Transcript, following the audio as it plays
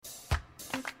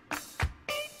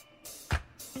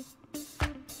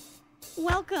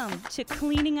Welcome to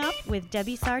Cleaning Up with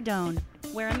Debbie Sardone,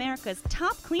 where America's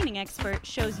top cleaning expert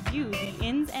shows you the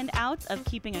ins and outs of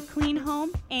keeping a clean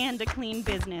home and a clean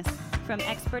business. From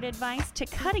expert advice to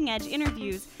cutting-edge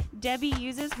interviews, Debbie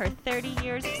uses her 30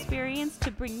 years experience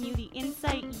to bring you the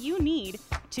insight you need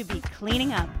to be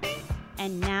cleaning up.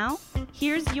 And now,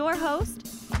 here's your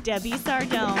host, Debbie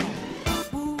Sardone.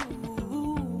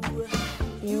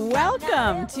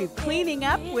 Welcome to Cleaning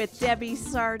Up with Debbie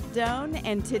Sardone,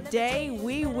 and today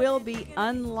we will be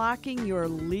unlocking your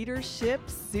leadership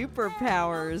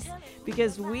superpowers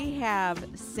because we have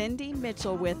Cindy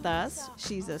Mitchell with us.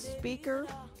 She's a speaker,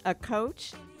 a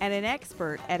coach, and an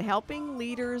expert at helping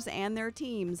leaders and their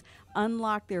teams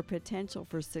unlock their potential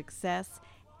for success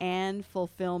and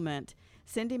fulfillment.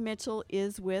 Cindy Mitchell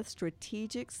is with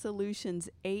Strategic Solutions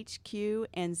HQ.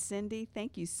 And Cindy,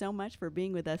 thank you so much for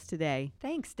being with us today.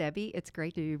 Thanks, Debbie. It's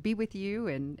great to be with you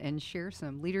and share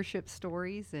some leadership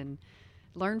stories and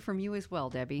learn from you as well,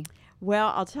 Debbie.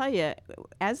 Well, I'll tell you,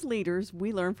 as leaders,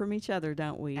 we learn from each other,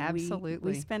 don't we?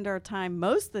 Absolutely. We spend our time,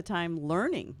 most of the time,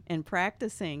 learning and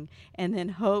practicing and then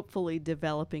hopefully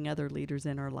developing other leaders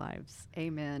in our lives.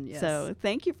 Amen. Yes. So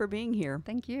thank you for being here.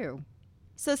 Thank you.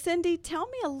 So, Cindy, tell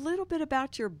me a little bit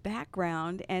about your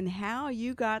background and how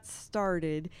you got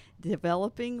started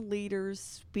developing leaders,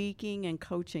 speaking, and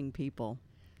coaching people.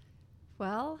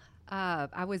 Well,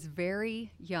 I was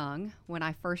very young when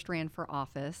I first ran for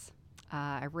office.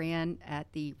 I ran at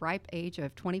the ripe age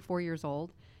of 24 years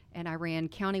old, and I ran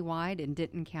countywide in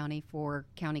Denton County for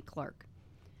county clerk.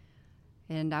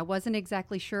 And I wasn't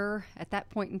exactly sure at that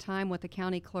point in time what the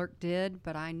county clerk did,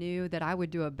 but I knew that I would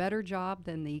do a better job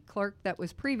than the clerk that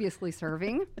was previously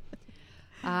serving.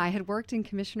 I had worked in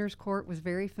Commissioner's Court, was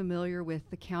very familiar with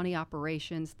the county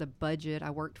operations, the budget. I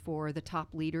worked for the top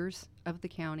leaders of the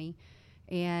county,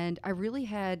 and I really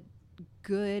had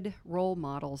good role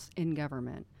models in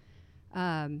government.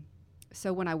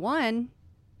 So when I won,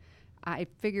 I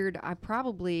figured I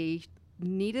probably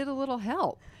needed a little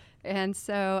help. And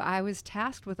so I was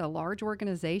tasked with a large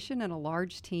organization and a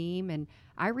large team, and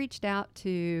I reached out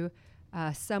to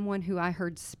someone who I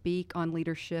heard speak on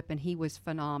leadership, and he was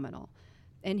phenomenal.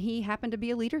 And he happened to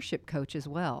be a leadership coach as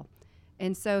well.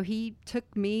 And so he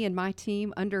took me and my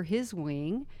team under his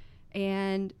wing,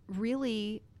 and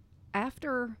really,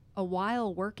 after a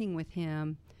while working with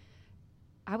him,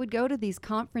 I would go to these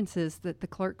conferences that the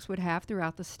clerks would have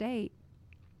throughout the state,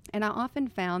 and I often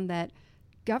found that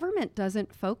government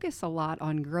doesn't focus a lot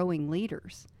on growing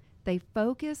leaders. They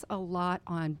focus a lot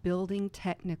on building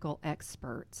technical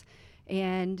experts.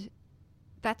 And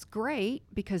that's great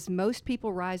because most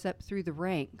people rise up through the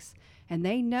ranks and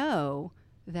they know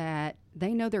their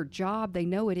job, they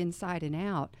know it inside and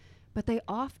out, but they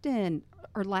often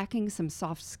are lacking some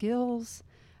soft skills,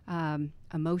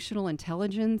 emotional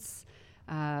intelligence,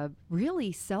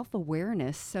 really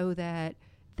self-awareness so that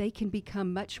they can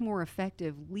become much more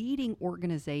effective leading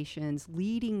organizations,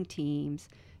 leading teams,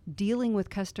 dealing with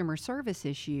customer service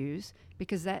issues,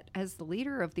 because that, as the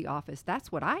leader of the office,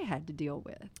 that's what I had to deal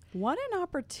with. What an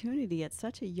opportunity at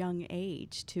such a young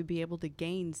age to be able to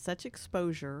gain such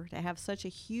exposure, to have such a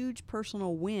huge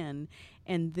personal win,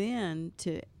 and then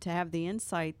to have the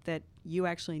insight that you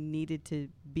actually needed to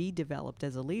be developed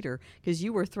as a leader because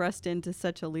you were thrust into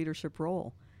such a leadership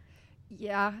role.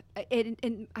 Yeah,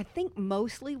 and I think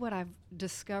mostly what I've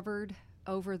discovered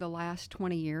over the last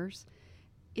 20 years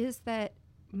is that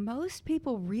most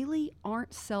people really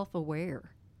aren't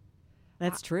self-aware.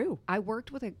 That's true. I worked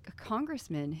with a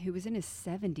congressman who was in his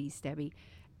 70s, Debbie,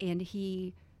 and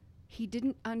he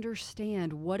didn't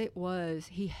understand what it was.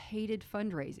 He hated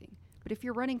fundraising. But if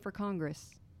you're running for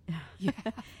Congress, you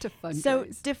have to fundraise. So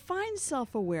define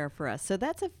self-aware for us. So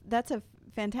that's a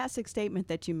fantastic statement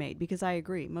that you made because I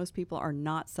agree. Most people are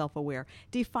not self-aware.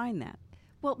 Define that.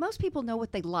 Well, most people know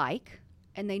what they like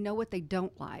and they know what they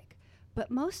don't like. But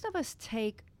most of us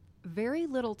take very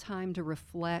little time to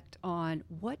reflect on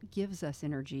what gives us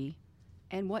energy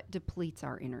and what depletes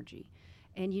our energy.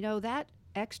 And you know, that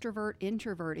extrovert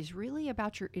introvert is really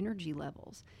about your energy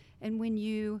levels. And when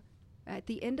you, at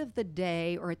the end of the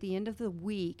day or at the end of the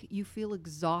week, you feel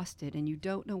exhausted and you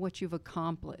don't know what you've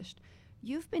accomplished,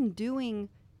 you've been doing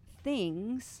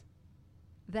things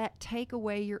that take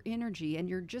away your energy and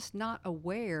you're just not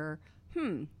aware,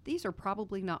 these are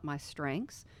probably not my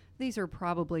strengths. These are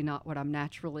probably not what I'm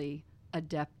naturally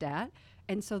adept at.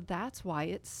 And so that's why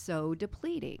it's so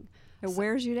depleting. It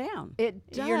wears you down.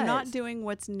 It does. You're not doing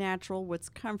what's natural, what's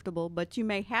comfortable, but you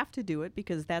may have to do it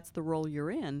because that's the role you're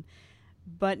in.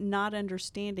 But not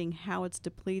understanding how it's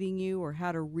depleting you or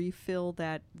how to refill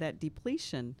that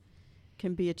depletion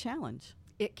can be a challenge.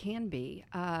 It can be.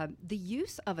 The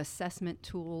use of assessment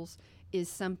tools is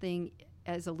something,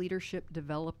 as a leadership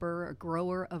developer, a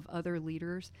grower of other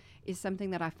leaders, is something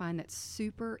that I find that's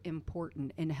super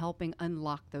important in helping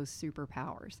unlock those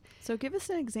superpowers. So give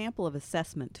us an example of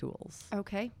assessment tools.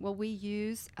 Okay, well, we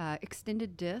use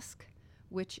extended DISC,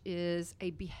 which is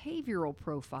a behavioral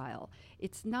profile.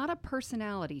 It's not a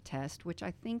personality test, which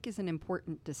I think is an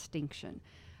important distinction.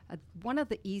 One of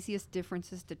the easiest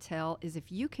differences to tell is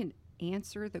if you can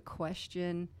answer the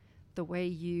question the way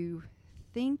you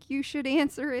think you should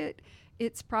answer it,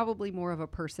 it's probably more of a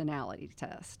personality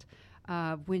test.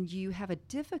 When you have a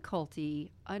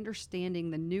difficulty understanding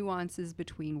the nuances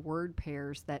between word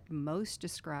pairs that most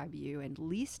describe you and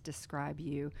least describe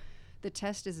you, the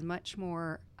test is much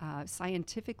more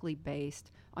scientifically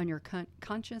based on your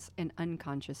conscious and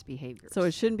unconscious behaviors. So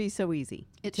it shouldn't be so easy.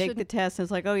 Take the test and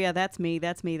it's like, oh yeah, that's me,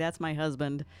 that's my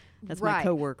husband, that's my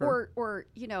coworker. Or,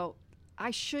 I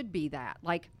should be that.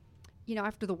 Like,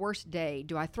 after the worst day,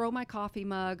 do I throw my coffee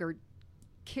mug or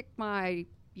kick my,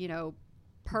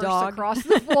 purse dog across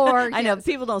the floor? I know,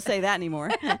 people don't say that anymore.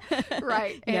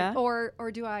 Right. Yeah.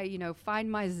 Or do I,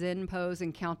 find my Zen pose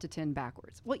and count to 10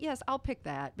 backwards? Well, yes, I'll pick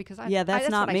that because that's that's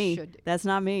not what me. I should do. That's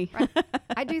not me. Right.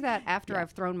 I do that after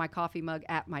I've thrown my coffee mug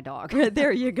at my dog.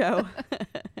 There you go.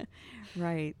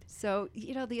 Right. So,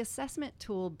 the assessment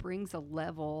tool brings a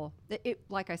level,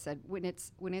 like I said, when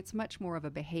it's much more of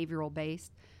a behavioral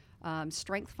based.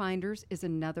 Strength Finders is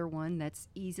another one that's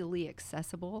easily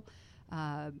accessible.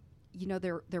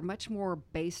 They're much more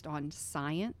based on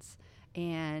science,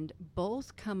 and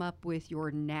both come up with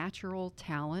your natural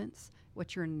talents,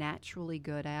 what you're naturally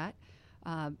good at.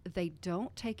 They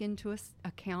don't take into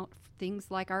account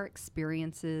things like our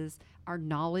experiences, our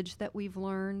knowledge that we've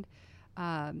learned.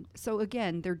 So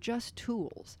again, they're just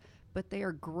tools, but they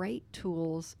are great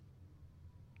tools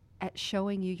at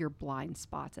showing you your blind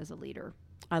spots as a leader.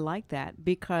 I like that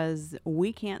because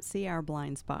we can't see our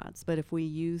blind spots, but if we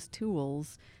use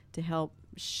tools to help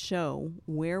show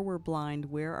where we're blind,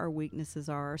 where our weaknesses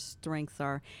are, our strengths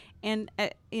are, and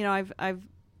I've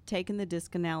taken the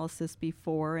DISC analysis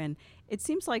before, and it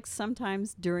seems like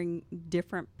sometimes during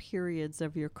different periods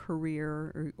of your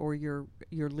career or your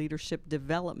leadership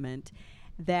development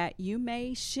that you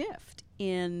may shift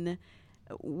in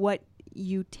what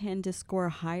you tend to score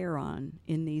higher on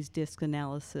in these DISC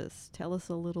analysis. Tell us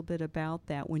a little bit about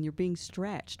that when you're being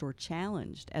stretched or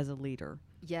challenged as a leader.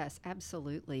 Yes,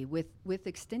 absolutely. With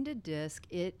extended DISC,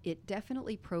 it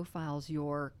definitely profiles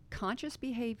your conscious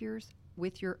behaviors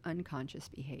with your unconscious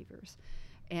behaviors.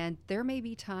 And there may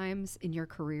be times in your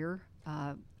career,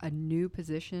 a new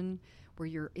position where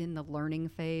you're in the learning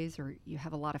phase or you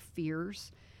have a lot of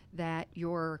fears, that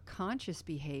your conscious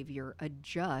behavior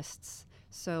adjusts.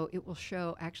 So it will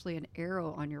show actually an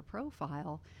arrow on your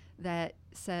profile that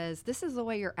says, this is the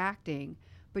way you're acting,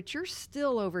 but you're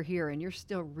still over here and you're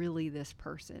still really this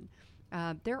person.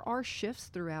 There are shifts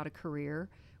throughout a career.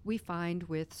 We find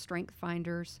with Strength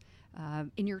Finders,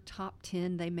 in your top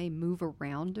 10, they may move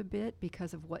around a bit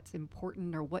because of what's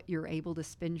important or what you're able to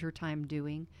spend your time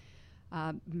doing.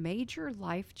 Major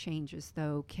life changes,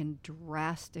 though, can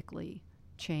drastically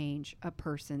change a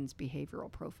person's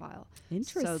behavioral profile.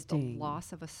 Interesting. So the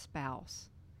loss of a spouse,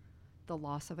 the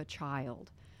loss of a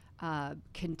child,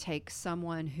 can take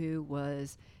someone who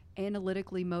was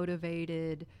analytically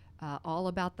motivated, all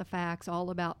about the facts,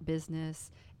 all about business,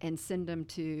 and send them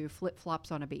to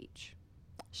flip-flops on a beach.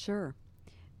 Sure.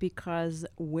 Because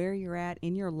where you're at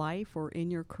in your life or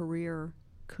in your career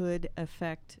could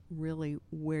affect really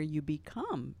where you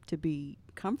become to be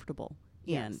comfortable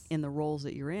in the roles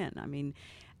that you're in. I mean,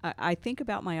 I think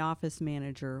about my office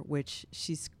manager, which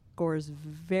she scores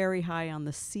very high on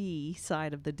the C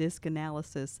side of the DISC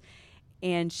analysis,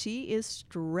 and she is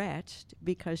stretched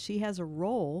because she has a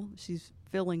role. She's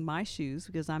filling my shoes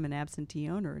because I'm an absentee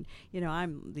owner, and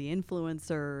I'm the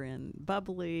influencer and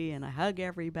bubbly and I hug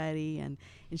everybody, and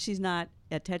she's not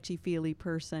a touchy-feely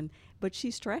person, but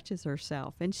she stretches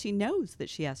herself, and she knows that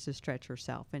she has to stretch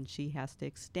herself, and she has to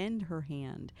extend her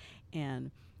hand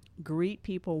and greet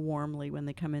people warmly when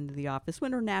they come into the office,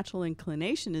 when her natural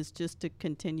inclination is just to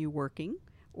continue working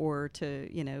or to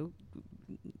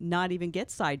not even get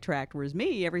sidetracked, whereas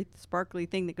me, every sparkly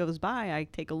thing that goes by, I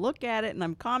take a look at it and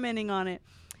I'm commenting on it.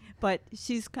 But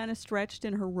she's kind of stretched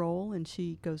in her role, and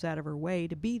she goes out of her way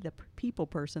to be the people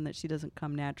person that she doesn't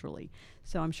come naturally.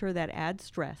 So I'm sure that adds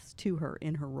stress to her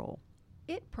in her role.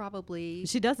 It probably...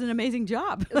 She does an amazing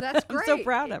job. That's great. I'm so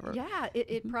proud of her. Yeah,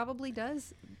 it probably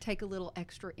does take a little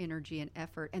extra energy and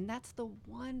effort. And that's the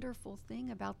wonderful thing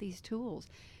about these tools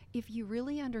if you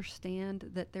really understand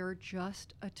that they're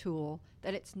just a tool,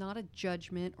 that it's not a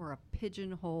judgment or a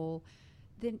pigeonhole,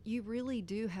 then you really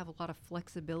do have a lot of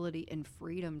flexibility and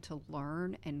freedom to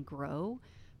learn and grow,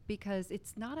 because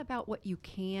it's not about what you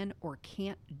can or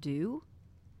can't do.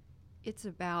 It's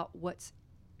about what's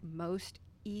most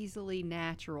easily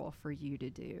natural for you to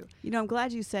do. I'm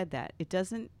glad you said that.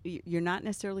 You're not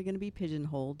necessarily going to be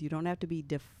pigeonholed. You don't have to be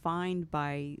defined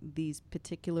by these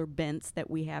particular bents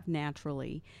that we have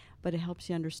naturally, but it helps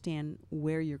you understand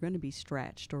where you're going to be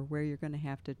stretched or where you're going to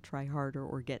have to try harder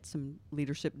or get some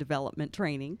leadership development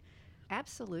training.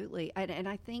 Absolutely. And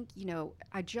I think,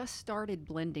 I just started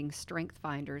blending strength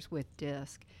finders with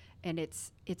DISC, and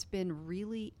it's been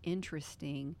really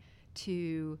interesting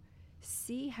to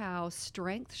see how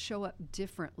strengths show up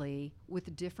differently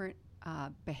with different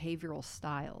behavioral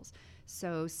styles.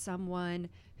 So someone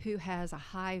who has a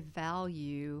high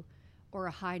value or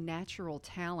a high natural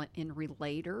talent in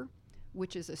relator,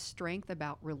 which is a strength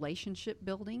about relationship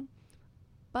building,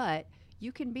 but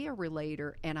you can be a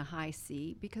relator and a high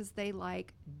C because they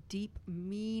like deep,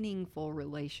 meaningful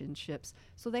relationships.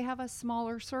 So they have a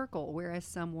smaller circle, whereas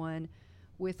someone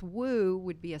with woo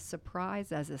would be a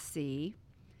surprise as a C,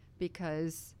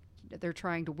 because they're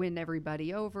trying to win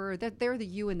everybody over. That they're the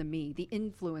you and the me, the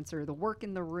influencer, the work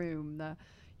in the room,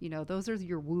 those are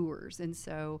your wooers. And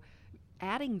so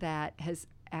adding that has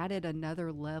added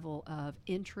another level of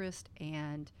interest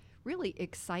and really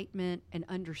excitement and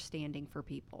understanding for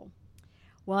people.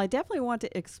 Well, I definitely want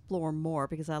to explore more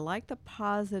because I like the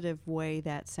positive way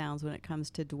that sounds when it comes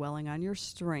to dwelling on your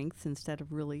strengths instead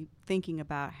of really thinking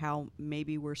about how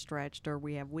maybe we're stretched or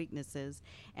we have weaknesses.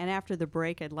 And after the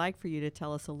break, I'd like for you to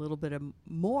tell us a little bit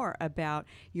more about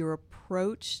your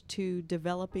approach to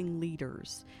developing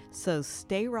leaders. So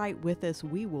stay right with us.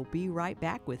 We will be right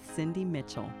back with Cindy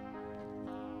Mitchell.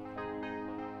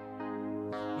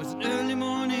 It was an early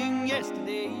morning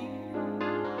yesterday.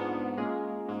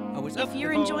 If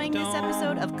you're enjoying this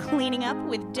episode of Cleaning Up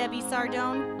with Debbie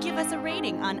Sardone, give us a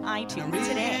rating on iTunes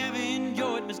today. I have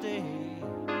enjoyed my stay,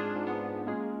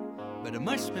 but I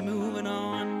must be moving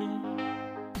on.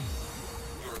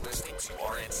 You're listening to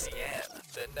RNCN,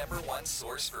 the #1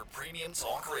 source for premium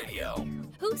talk radio.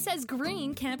 Who says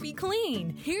green can't be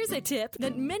clean? Here's a tip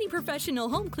that many professional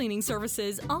home cleaning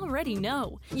services already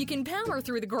know. You can power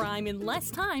through the grime in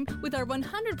less time with our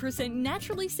 100%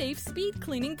 naturally safe speed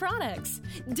cleaning products.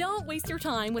 Don't waste your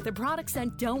time with the products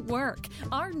that don't work.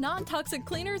 Our non-toxic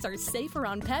cleaners are safe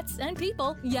around pets and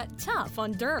people, yet tough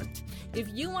on dirt. If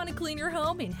you want to clean your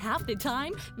home in half the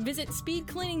time, visit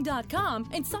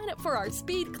speedcleaning.com and sign up for our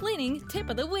speed cleaning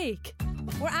tip of the week.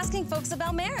 We're asking folks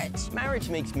about marriage. Marriage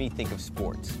makes me think of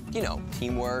sports.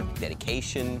 Teamwork,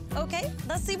 dedication. Okay,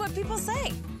 let's see what people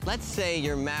say. Let's say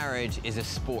your marriage is a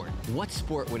sport. What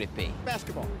sport would it be?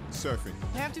 Basketball. Surfing.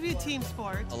 They have to be a team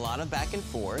sport. A lot of back and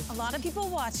forth. A lot of people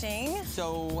watching.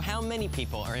 So how many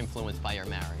people are influenced by your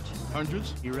marriage?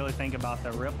 Hundreds. You really think about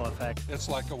the ripple effect. It's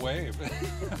like a wave.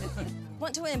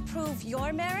 Want to improve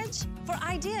your marriage? For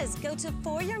ideas, go to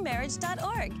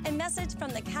foryourmarriage.org and message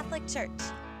from the Catholic Church.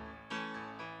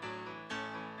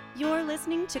 You're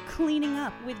listening to Cleaning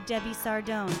Up with Debbie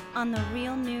Sardone on the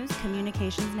Real News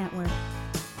Communications Network.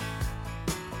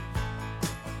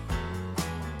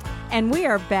 And we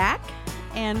are back,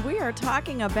 and we are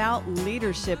talking about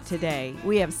leadership today.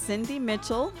 We have Cindy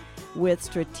Mitchell with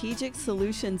Strategic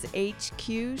Solutions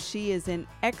HQ. She is an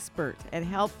expert at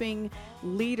helping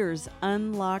leaders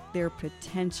unlock their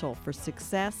potential for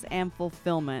success and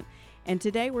fulfillment. And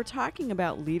today we're talking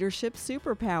about leadership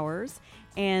superpowers.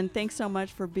 And thanks so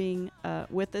much for being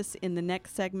with us in the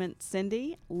next segment,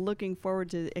 Cindy. Looking forward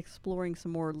to exploring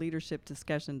some more leadership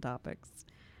discussion topics.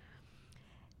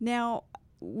 Now,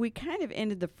 we kind of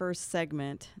ended the first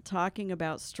segment talking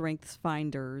about strengths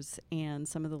finders and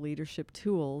some of the leadership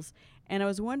tools. And I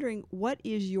was wondering, what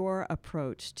is your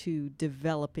approach to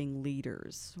developing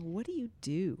leaders? What do you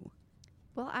do?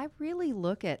 Well, I really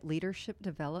look at leadership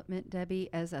development, Debbie,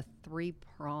 as a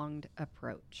three-pronged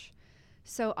approach.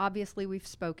 So obviously we've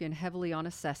spoken heavily on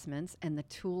assessments and the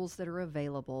tools that are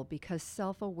available because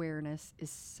self-awareness is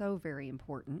so very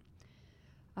important.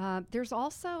 There's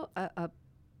also a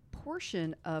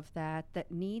portion of that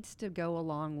needs to go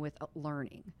along with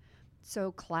learning.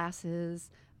 So classes,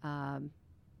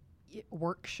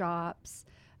 workshops,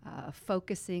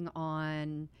 focusing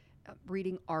on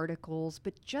reading articles,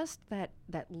 but just that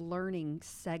learning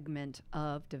segment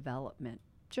of development.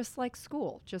 Just like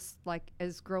school, just like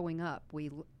as growing up,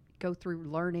 we go through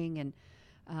learning, and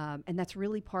that's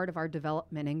really part of our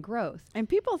development and growth. And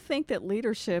people think that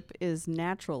leadership is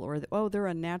natural, or they're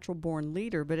a natural-born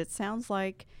leader, but it sounds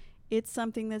like it's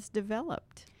something that's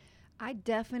developed. I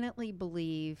definitely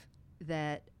believe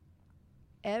that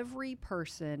every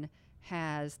person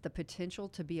has the potential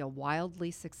to be a wildly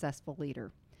successful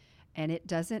leader. And it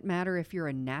doesn't matter if you're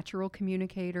a natural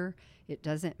communicator. It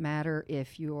doesn't matter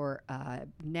if you're a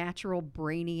natural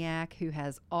brainiac who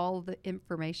has all the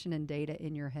information and data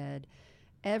in your head.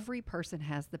 Every person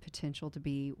has the potential to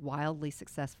be wildly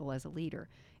successful as a leader.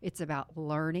 It's about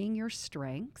learning your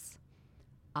strengths,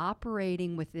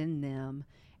 operating within them,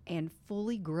 and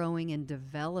fully growing and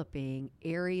developing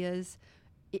areas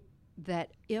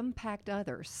that impact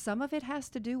others. Some of it has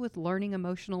to do with learning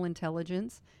emotional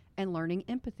intelligence and learning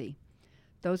empathy.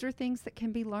 Those are things that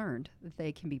can be learned.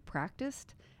 They can be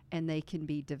practiced, and they can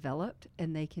be developed,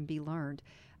 and they can be learned.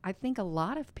 I think a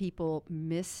lot of people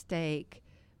mistake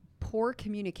poor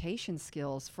communication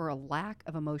skills for a lack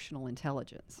of emotional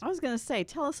intelligence. I was going to say,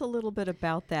 tell us a little bit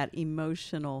about that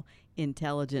emotional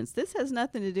intelligence. This has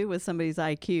nothing to do with somebody's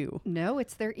IQ. No,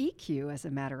 it's their EQ, as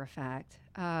a matter of fact.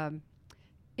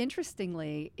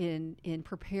 Interestingly, in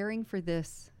preparing for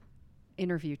this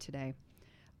interview today,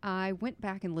 I went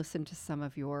back and listened to some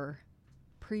of your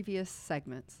previous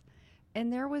segments,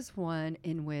 and there was one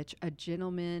in which a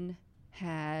gentleman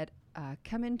had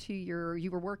come into you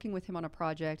were working with him on a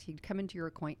project, he'd come into your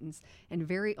acquaintance, and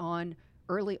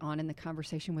early on in the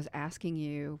conversation was asking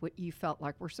you what you felt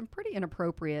like were some pretty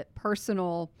inappropriate,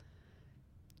 personal,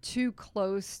 too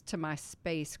close to my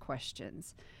space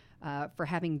questions for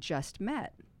having just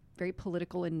met, very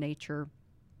political in nature.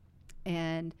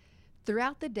 And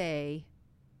throughout the day,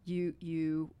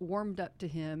 you warmed up to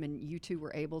him, and you two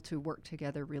were able to work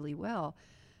together really well.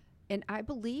 And I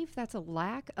believe that's a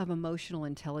lack of emotional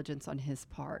intelligence on his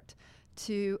part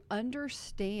to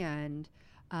understand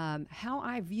how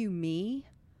I view me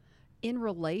in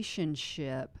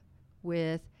relationship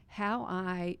with how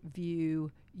I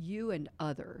view you and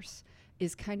others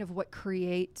is kind of what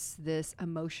creates this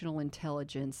emotional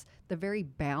intelligence, the very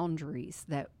boundaries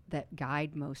that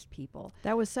guide most people.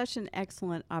 That was such an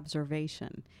excellent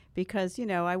observation because,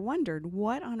 I wondered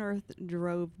what on earth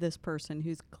drove this person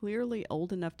who's clearly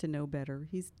old enough to know better.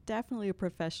 He's definitely a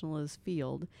professional in his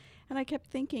field. And I kept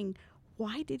thinking,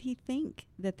 why did he think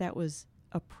that was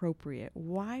appropriate?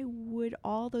 Why would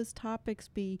all those topics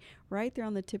be right there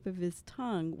on the tip of his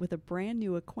tongue with a brand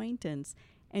new acquaintance?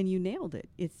 And you nailed it.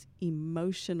 It's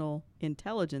emotional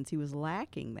intelligence. He was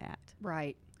lacking that.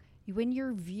 Right. When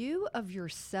your view of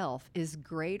yourself is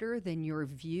greater than your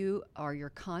view or your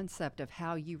concept of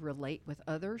how you relate with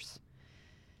others,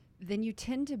 then you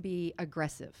tend to be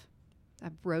aggressive.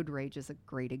 Road rage is a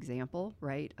great example,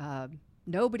 right?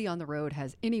 Nobody on the road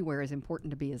has anywhere as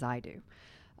important to be as I do.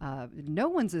 No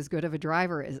one's as good of a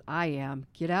driver as I am.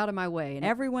 Get out of my way. And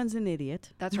everyone's an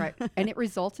idiot. That's right. And it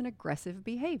results in aggressive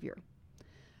behavior.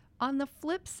 On the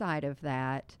flip side of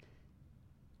that,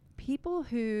 people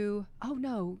who, oh,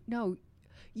 no,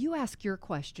 you ask your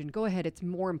question. Go ahead. It's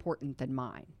more important than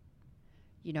mine.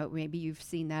 Maybe you've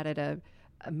seen that at a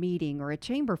meeting or a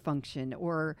chamber function,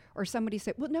 or somebody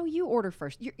said, well, no, you order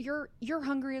first. You're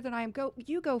hungrier than I am.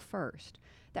 You go first.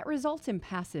 That results in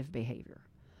passive behavior.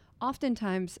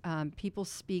 Oftentimes, people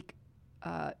speak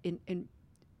and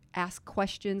ask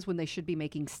questions when they should be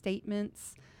making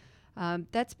statements.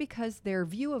 That's because their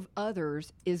view of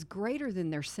others is greater than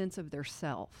their sense of their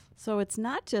self. So it's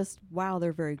not just, wow,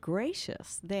 they're very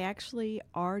gracious. They actually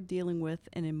are dealing with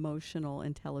an emotional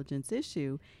intelligence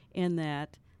issue in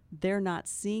that they're not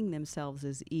seeing themselves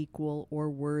as equal or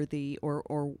worthy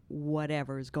or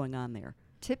whatever is going on there.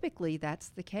 Typically, that's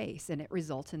the case, and it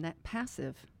results in that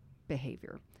passive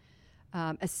behavior.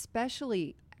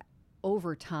 Especially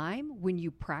over time, when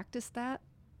you practice that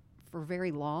for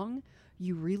very long,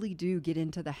 you really do get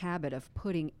into the habit of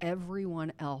putting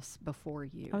everyone else before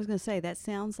you. I was going to say, that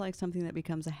sounds like something that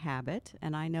becomes a habit,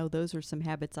 and I know those are some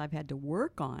habits I've had to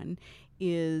work on,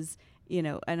 and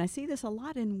I see this a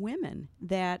lot in women,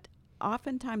 that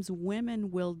oftentimes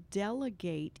women will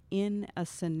delegate in a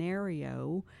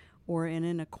scenario or in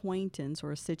an acquaintance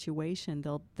or a situation.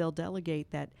 They'll delegate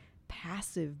that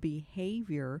passive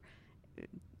behavior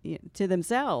to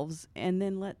themselves and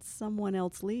then let someone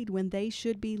else lead when they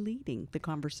should be leading the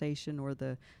conversation or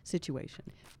the situation.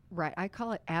 Right. I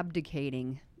call it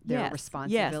abdicating their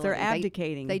responsibility. Yes, they're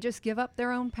abdicating. They just give up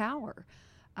their own power.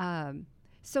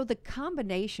 So the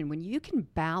combination, when you can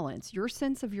balance your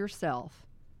sense of yourself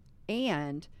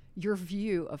and your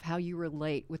view of how you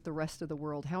relate with the rest of the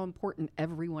world, how important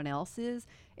everyone else is,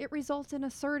 it results in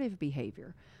assertive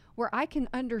behavior, where I can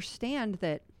understand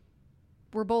that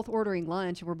we're both ordering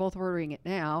lunch and we're both ordering it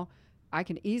now. I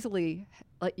can easily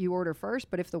let you order first,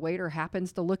 but if the waiter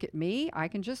happens to look at me, I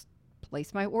can just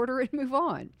place my order and move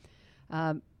on.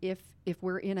 If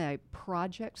we're in a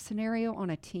project scenario on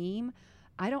a team,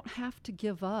 I don't have to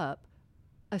give up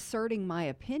asserting my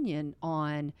opinion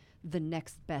on the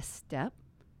next best step.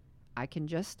 I can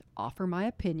just offer my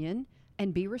opinion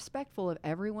and be respectful of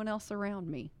everyone else around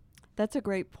me. That's a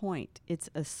great point. It's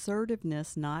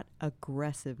assertiveness, not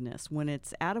aggressiveness. When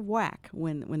it's out of whack,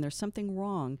 when there's something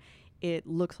wrong, it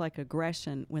looks like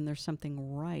aggression. When there's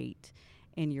something right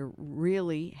and you're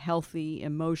really healthy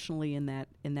emotionally in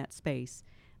that space,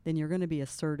 then you're going to be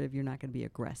assertive. You're not going to be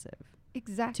aggressive.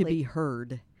 Exactly. To be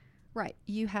heard. Right.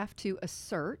 You have to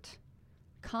assert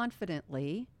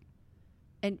confidently.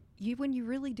 And when you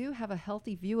really do have a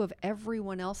healthy view of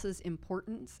everyone else's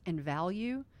importance and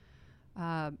value,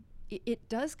 it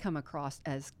does come across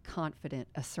as confident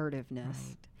assertiveness.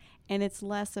 Right. And it's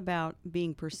less about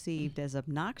being perceived as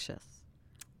obnoxious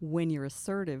when you're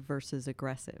assertive versus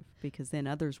aggressive, because then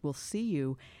others will see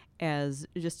you as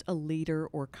just a leader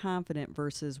or confident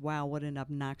versus, wow, what an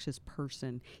obnoxious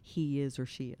person he is or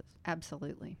she is.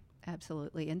 Absolutely.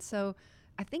 Absolutely. And so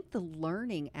I think the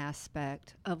learning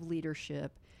aspect of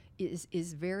leadership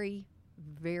is very,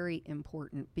 very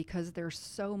important, because there's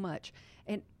so much.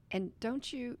 And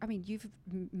don't you, I mean, you've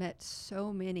met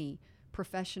so many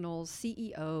professionals,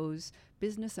 CEOs,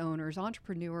 business owners,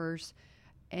 entrepreneurs,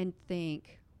 and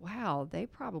think, wow, they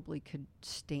probably could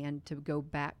stand to go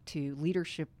back to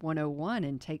Leadership 101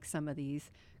 and take some of these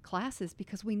classes,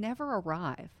 because we never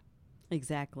arrive.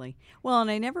 Exactly. Well,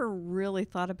 and I never really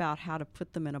thought about how to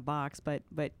put them in a box, but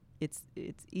it's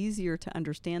easier to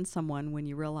understand someone when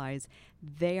you realize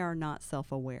they are not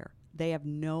self-aware. They have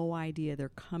no idea they're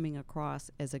coming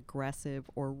across as aggressive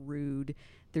or rude.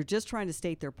 They're just trying to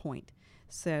state their point.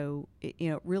 So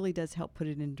it really does help put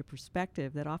it into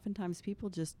perspective that oftentimes people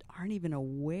just aren't even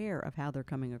aware of how they're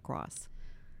coming across.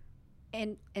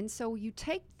 And so you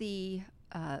take the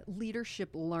leadership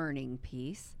learning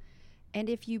piece, and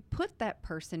if you put that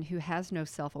person who has no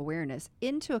self-awareness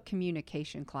into a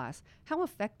communication class, how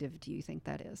effective do you think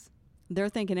that is? They're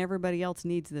thinking everybody else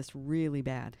needs this really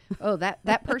bad. Oh,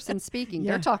 that person speaking,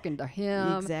 Yeah. they're talking to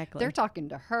him. Exactly. They're talking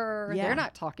to her. Yeah. They're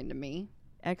not talking to me.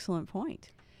 Excellent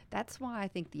point. That's why I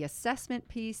think the assessment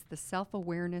piece, the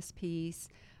self-awareness piece,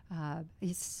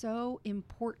 is so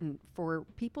important for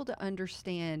people to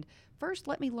understand. First,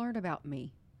 let me learn about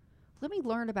me. Let me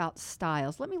learn about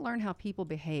styles. Let me learn how people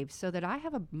behave so that I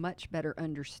have a much better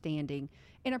understanding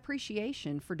and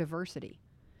appreciation for diversity.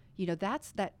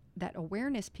 That's that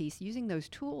awareness piece. Using those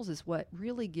tools is what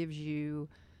really gives you,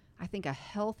 I think, a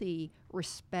healthy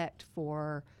respect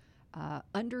for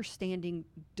understanding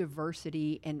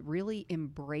diversity and really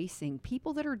embracing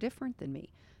people that are different than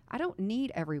me. I don't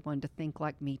need everyone to think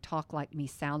like me, talk like me,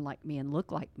 sound like me, and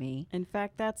look like me. In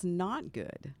fact, that's not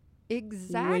good.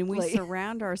 Exactly. When we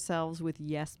surround ourselves with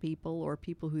yes people or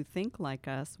people who think like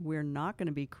us, we're not going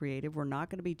to be creative. We're not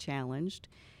going to be challenged.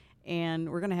 And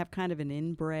we're going to have kind of an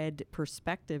inbred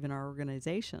perspective in our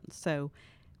organization. So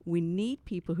we need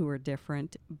people who are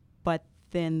different, but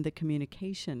then the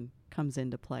communication comes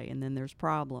into play, and then there's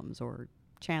problems or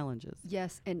challenges.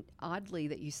 Yes, and oddly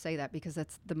that you say that, because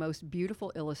that's the most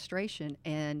beautiful illustration,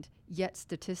 and yet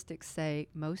statistics say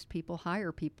most people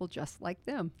hire people just like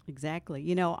them. Exactly.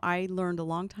 I learned a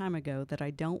long time ago that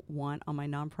I don't want on my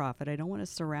nonprofit, I don't want to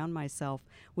surround myself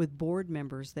with board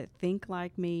members that think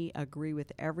like me, agree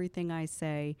with everything I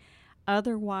say.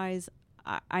 Otherwise,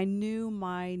 I knew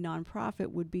my nonprofit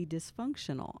would be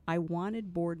dysfunctional. I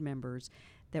wanted board members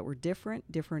that were different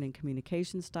in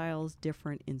communication styles,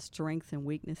 different in strengths and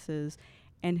weaknesses,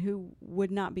 and who would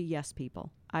not be yes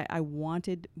people. I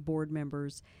wanted board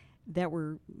members that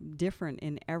were different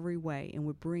in every way and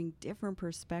would bring different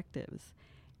perspectives.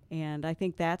 And I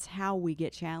think that's how we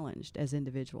get challenged as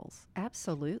individuals.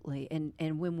 Absolutely.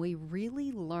 And when we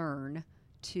really learn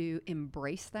to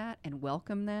embrace that and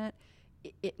welcome that,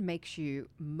 it makes you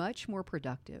much more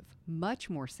productive, much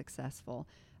more successful.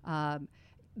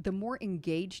 The more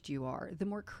engaged you are, the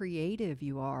more creative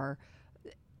you are,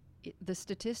 the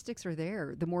statistics are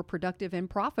there, the more productive and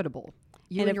profitable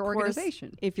you and your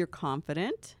organization. If you're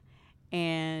confident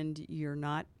and you're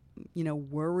not,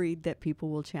 worried that people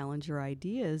will challenge your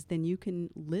ideas, then you can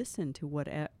listen to what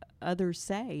others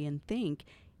say and think,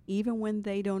 even when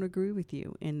they don't agree with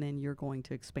you. And then you're going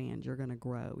to expand, you're going to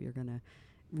grow, you're going to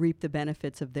reap the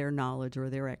benefits of their knowledge or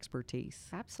their expertise.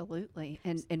 Absolutely.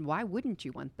 And why wouldn't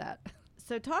you want that?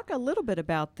 So talk a little bit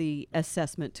about the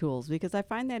assessment tools, because I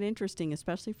find that interesting,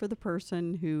 especially for the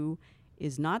person who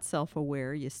is not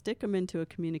self-aware. You stick them into a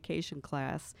communication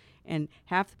class, and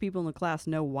half the people in the class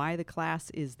know why the class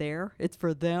is there. It's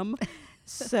for them.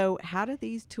 So how do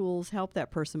these tools help that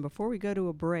person? Before we go to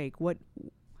a break,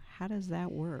 how does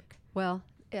that work? Well,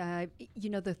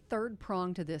 the third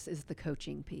prong to this is the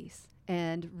coaching piece.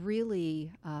 And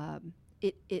really,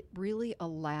 it really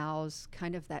allows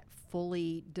kind of that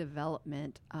fully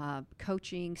development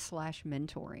coaching /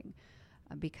 mentoring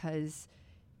because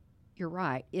you're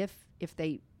right. If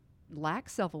they lack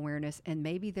self-awareness and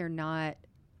maybe they're not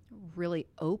really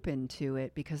open to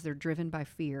it because they're driven by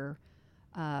fear,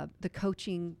 the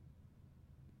coaching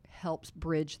helps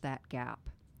bridge that gap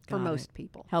for most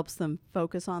people. Helps them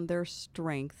focus on their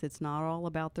strengths. It's not all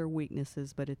about their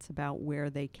weaknesses, but it's about where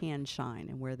they can shine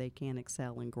and where they can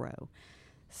excel and grow.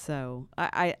 So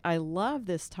I love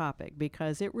this topic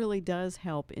because it really does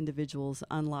help individuals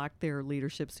unlock their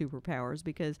leadership superpowers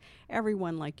because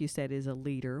everyone, like you said, is a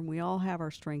leader. We all have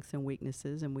our strengths and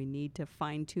weaknesses, and we need to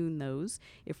fine-tune those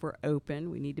if we're open.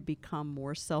 We need to become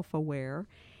more self-aware.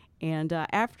 And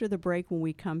after the break, when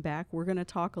we come back, we're going to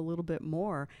talk a little bit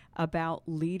more about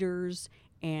leaders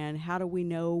and how do we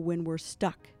know when we're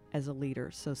stuck as a leader.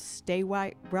 So stay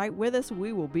right with us.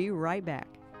 We will be right back.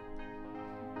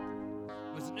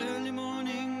 It was an early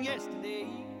morning yesterday.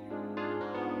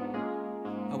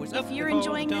 If you're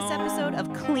enjoying this episode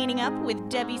of Cleaning Up with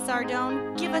Debbie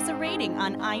Sardone, give us a rating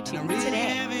on iTunes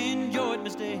today. I have enjoyed my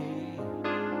stay,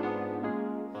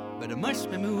 but I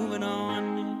must be moving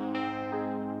on.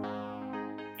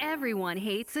 Everyone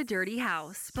hates a dirty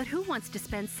house, but who wants to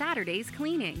spend Saturdays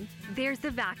cleaning? There's the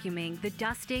vacuuming, the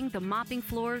dusting, the mopping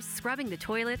floors, scrubbing the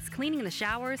toilets, cleaning the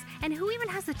showers, and who even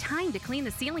has the time to clean the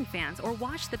ceiling fans or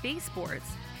wash the baseboards?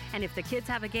 And if the kids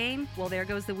have a game, well, there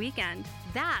goes the weekend.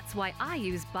 That's why I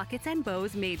use Buckets and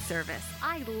Bows Maid Service.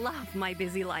 I love my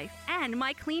busy life and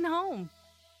my clean home.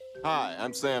 Hi,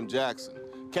 I'm Sam Jackson.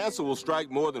 Cancer will strike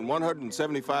more than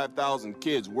 175,000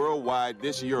 kids worldwide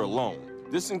this year alone.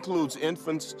 This includes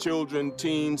infants, children,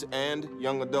 teens, and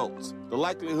young adults. The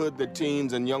likelihood that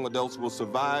teens and young adults will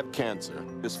survive cancer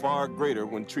is far greater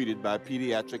when treated by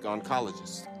pediatric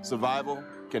oncologists. Survival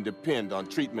can depend on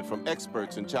treatment from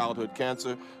experts in childhood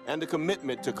cancer and a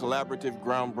commitment to collaborative,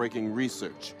 groundbreaking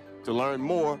research. To learn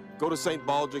more, go to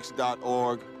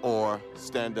stbaldrick's.org or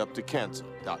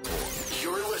standuptocancer.org.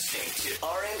 You're listening to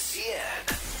RNCN,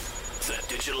 the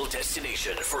digital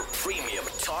destination for premium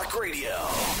talk radio.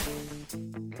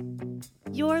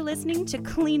 You're listening to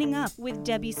Cleaning Up with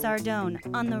Debbie Sardone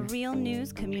on the Real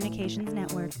News Communications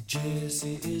Network.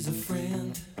 Jesse is a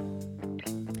friend.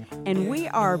 And we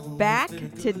are back.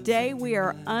 Today we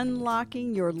are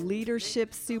unlocking your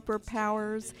leadership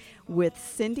superpowers with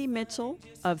Cindy Mitchell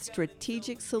of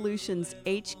Strategic Solutions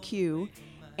HQ.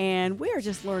 And we are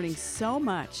just learning so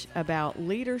much about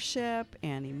leadership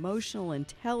and emotional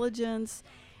intelligence.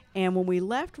 And when we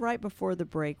left right before the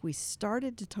break, we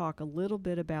started to talk a little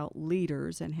bit about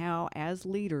leaders and how, as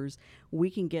leaders, we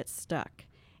can get stuck.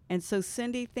 And so,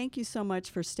 Cindy, thank you so much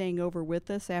for staying over with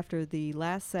us after the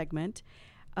last segment.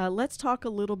 Let's talk a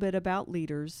little bit about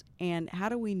leaders and how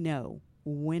do we know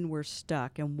when we're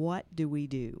stuck and what do we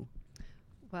do?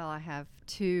 Well, I have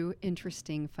two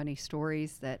interesting, funny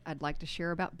stories that I'd like to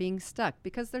share about being stuck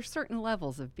because there's certain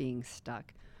levels of being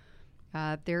stuck.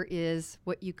 There is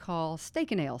what you call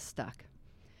steak and ale stuck.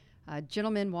 A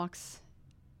gentleman walks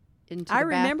into the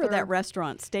remember bathroom. that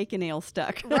restaurant, Steak and Ale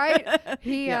Stuck. Right?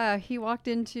 He walked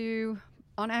into,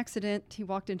 on accident, he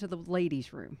walked into the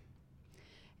ladies' room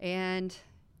and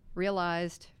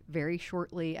realized very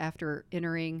shortly after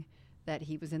entering that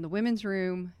he was in the women's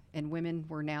room and women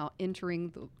were now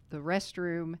entering the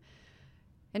restroom,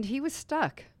 and he was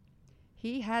stuck.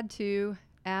 He had to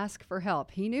ask for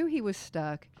help. He knew he was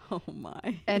stuck. Oh,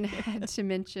 my. And had to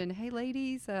mention, hey,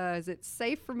 ladies, is it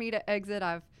safe for me to exit?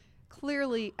 I've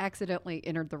clearly accidentally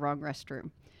entered the wrong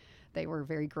restroom. They were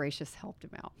very gracious, helped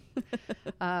him out.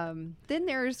 Then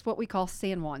there's what we call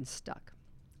San Juan stuck.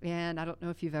 And I don't know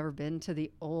if you've ever been to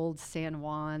the old San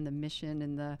Juan, the mission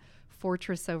and the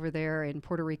fortress over there in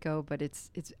Puerto Rico, but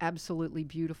it's absolutely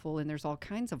beautiful. And there's all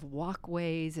kinds of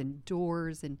walkways and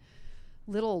doors and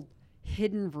little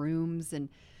hidden rooms. And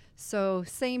so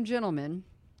same gentleman,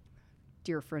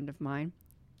 dear friend of mine,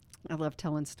 I love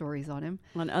telling stories on him.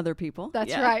 On other people.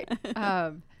 That's right.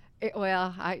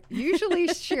 I usually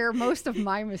share most of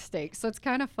my mistakes, so it's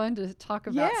kind of fun to talk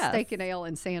about steak and ale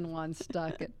and San Juan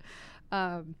stuck.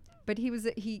 But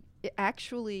he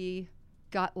actually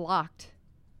got locked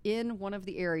in one of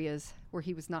the areas where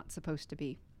he was not supposed to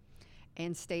be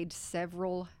and stayed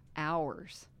several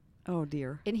hours. Oh,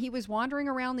 dear. And he was wandering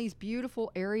around these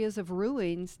beautiful areas of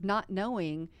ruins, not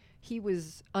knowing he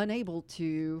was unable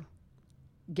to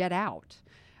get out.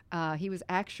 He was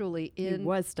actually He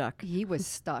was stuck. He was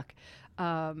stuck.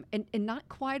 And not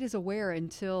quite as aware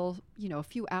until, a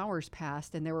few hours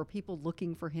passed and there were people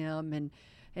looking for him and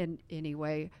And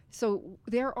anyway, so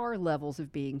there are levels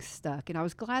of being stuck. And I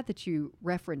was glad that you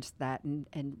referenced that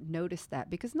and noticed that,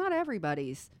 because not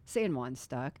everybody's San Juan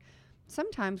stuck.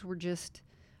 Sometimes we're just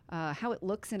how it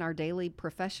looks in our daily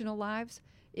professional lives.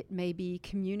 It may be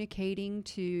communicating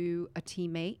to a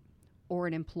teammate or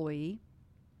an employee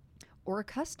or a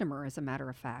customer, as a matter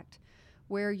of fact,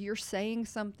 where you're saying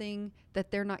something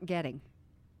that they're not getting.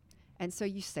 And so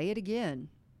you say it again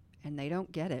and they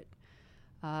don't get it.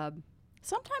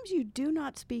 Sometimes you do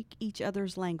not speak each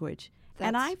other's language.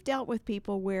 And I've dealt with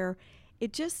people where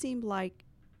it just seemed like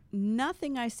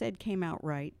nothing I said came out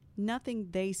right. Nothing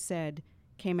they said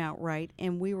came out right.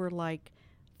 And we were like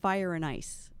fire and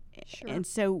ice. Sure. And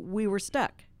so we were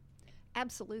stuck.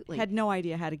 Absolutely. Had no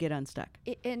idea how to get unstuck.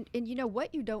 And you know,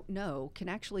 what you don't know can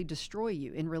actually destroy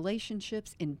you in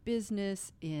relationships, in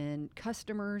business, in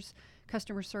customer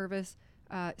service.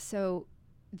 So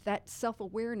that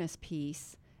self-awareness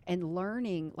piece and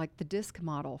learning, like the DISC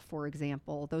model, for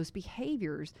example, those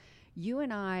behaviors, you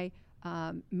and I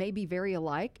may be very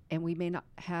alike, and we may not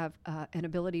have an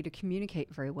ability to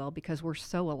communicate very well because we're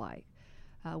so alike.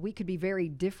 We could be very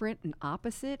different and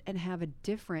opposite and have a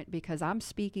different, because I'm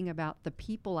speaking about the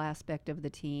people aspect of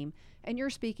the team and you're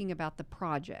speaking about the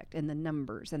project and the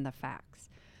numbers and the facts.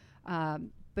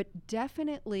 But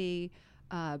definitely,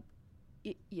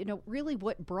 you know, really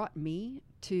what brought me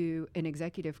to an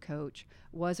executive coach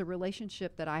was a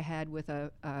relationship that I had with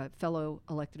a fellow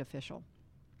elected official.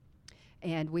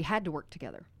 And we had to work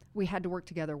together. We had to work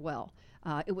together well.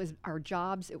 It was our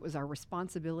jobs, it was our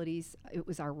responsibilities, it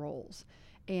was our roles.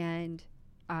 And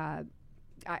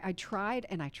I tried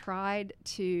and I tried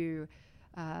to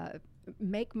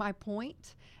make my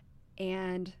point.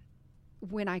 And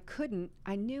when I couldn't,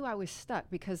 I knew I was stuck,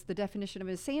 because the definition of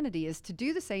insanity is to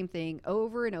do the same thing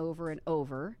over and over and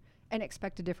over and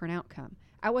expect a different outcome.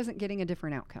 I wasn't getting a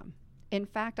different outcome. In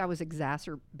fact, I was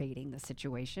exacerbating the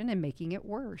situation and making it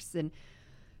worse. And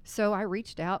so I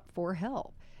reached out for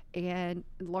help and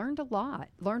learned a lot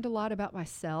about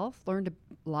myself, learned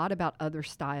a lot about other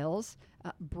styles,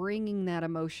 bringing that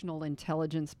emotional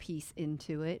intelligence piece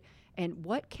into it. And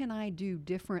what can I do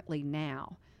differently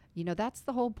now? You know, that's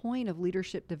the whole point of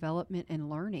leadership development and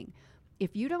learning.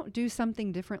 If you don't do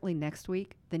something differently next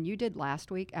week than you did last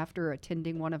week after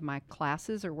attending one of my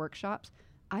classes or workshops,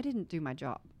 I didn't do my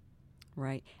job.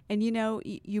 Right. And you know,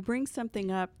 you bring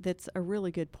something up that's a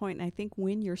really good point. And I think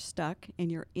when you're stuck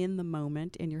and you're in the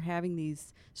moment and you're having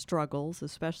these struggles,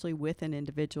 especially with an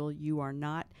individual, you are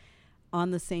not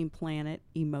on the same planet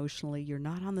emotionally. You're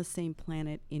not on the same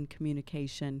planet in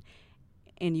communication,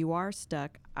 and you are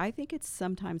stuck. I think it's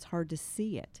sometimes hard to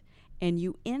see it. And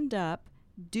you end up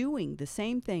doing the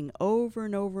same thing over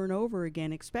and over and over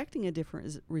again, expecting a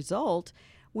different result,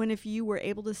 when if you were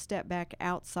able to step back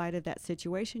outside of that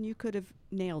situation, you could have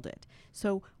nailed it.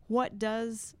 So what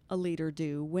does a leader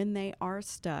do when they are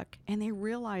stuck and they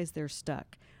realize they're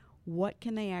stuck? What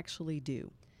can they actually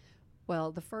do?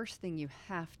 Well, the first thing you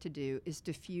have to do is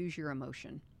diffuse your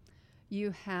emotion.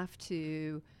 You have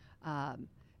to,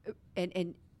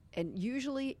 and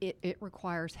usually it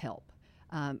requires help.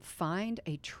 Find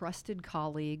a trusted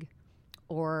colleague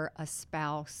or a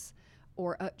spouse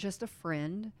or just a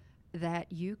friend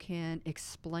that you can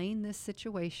explain this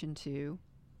situation to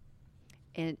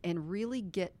and really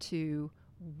get to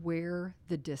where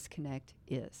the disconnect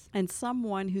is. And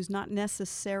someone who's not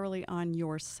necessarily on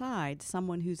your side,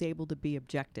 someone who's able to be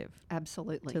objective.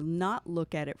 Absolutely. To not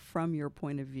look at it from your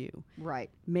point of view. Right.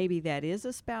 Maybe that is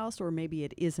a spouse or maybe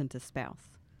it isn't a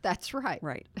spouse. That's right.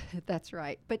 Right. That's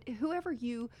right. But who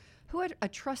had a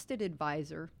trusted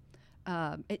advisor,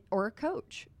 or a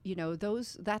coach, you know,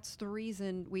 that's the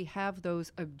reason we have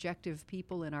those objective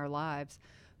people in our lives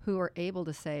who are able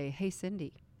to say, hey,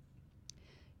 Cindy,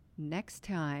 next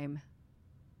time,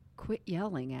 quit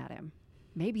yelling at him.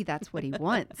 Maybe that's what he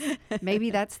wants. Maybe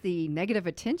that's the negative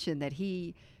attention that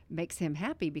he makes him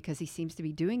happy because he seems to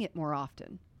be doing it more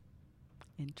often.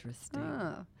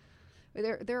 Interesting.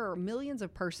 There are millions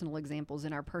of personal examples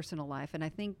in our personal life, and I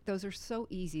think those are so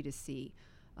easy to see.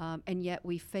 And yet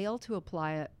we fail to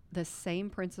apply the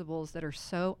same principles that are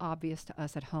so obvious to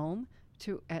us at home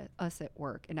to us at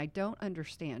work. And I don't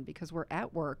understand, because we're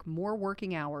at work more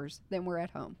working hours than we're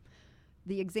at home.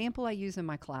 The example I use in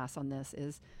my class on this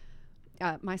is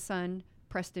my son,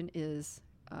 Preston, is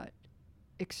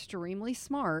extremely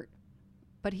smart,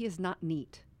 but he is not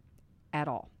neat at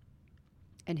all.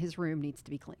 And his room needs to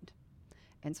be cleaned.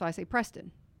 And so I say,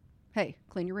 Preston, hey,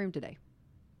 clean your room today.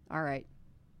 All right.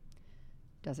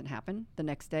 Doesn't happen. The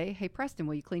next day, hey, Preston,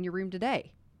 will you clean your room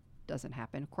today? Doesn't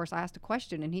happen. Of course, I asked a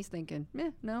question, and he's thinking,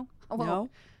 no, I won't. No,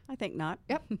 I think not.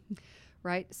 Yep.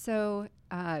 right? So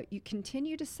you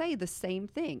continue to say the same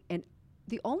thing. And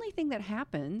the only thing that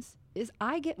happens is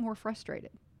I get more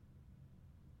frustrated.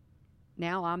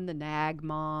 Now I'm the nag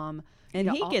mom. And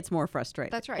he gets more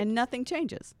frustrated. That's right. And nothing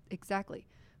changes. Exactly.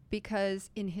 Because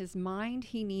in his mind,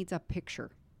 he needs a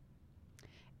picture.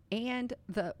 And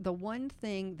the one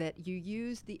thing that you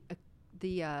use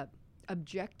the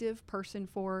objective person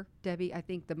for, Debbie, I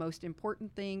think the most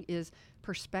important thing is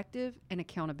perspective and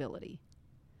accountability.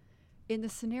 In the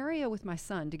scenario with my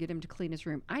son, to get him to clean his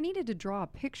room, I needed to draw a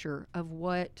picture of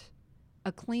what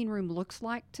a clean room looks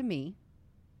like to me.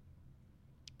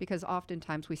 Because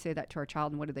oftentimes we say that to our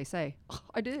child, and what do they say? Oh,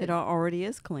 I did. It already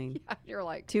is clean. Yeah, you're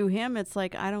like... To him, it's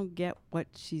like, I don't get what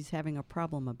she's having a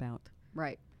problem about.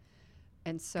 Right.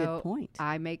 And so Good point.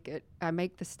 I make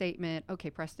the statement,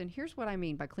 okay, Preston, here's what I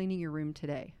mean by cleaning your room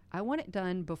today. I want it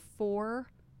done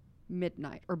before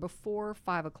midnight or before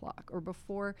 5 o'clock or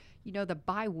before, the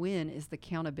by when is the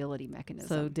accountability mechanism.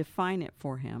 So define it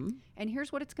for him. And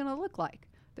here's what it's going to look like.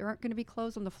 There aren't going to be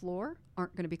clothes on the floor,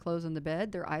 aren't going to be clothes on the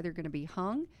bed. They're either going to be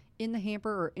hung in the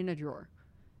hamper or in a drawer.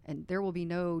 And there will be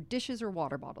no dishes or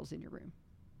water bottles in your room.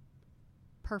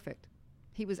 Perfect.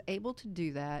 He was able to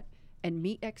do that and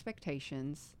meet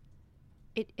expectations.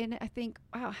 And I think,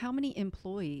 wow, how many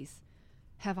employees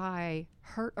have I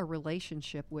hurt a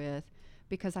relationship with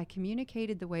because I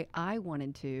communicated the way I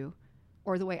wanted to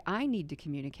or the way I need to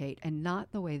communicate and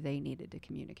not the way they needed to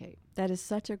communicate. That is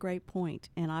such a great point.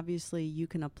 And obviously you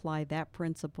can apply that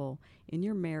principle in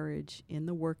your marriage, in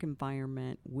the work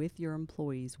environment, with your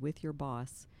employees, with your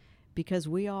boss, because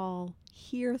we all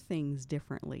hear things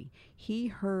differently. He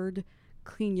heard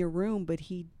clean your room, but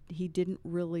he didn't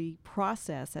really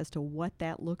process as to what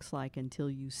that looks like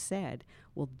until you said,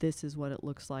 well, this is what it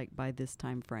looks like by this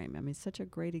time frame. I mean, such a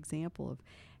great example of.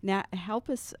 Now, help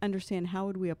us understand, how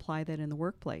would we apply that in the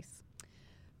workplace?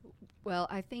 Well,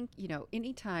 I think,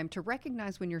 anytime to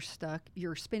recognize when you're stuck,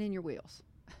 you're spinning your wheels.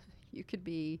 You could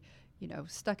be,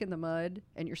 stuck in the mud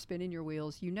and you're spinning your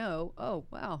wheels. Oh,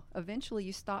 wow, eventually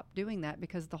you stop doing that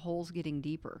because the hole's getting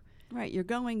deeper. Right, you're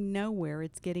going nowhere,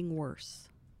 it's getting worse.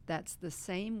 That's the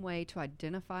same way to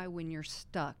identify when you're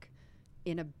stuck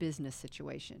in a business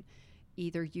situation.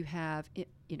 Either you have,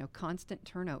 constant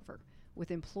turnover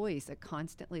with employees that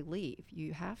constantly leave.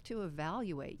 You have to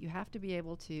evaluate. You have to be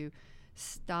able to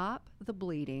stop the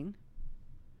bleeding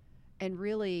and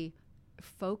really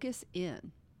focus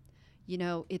in.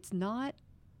 It's not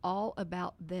all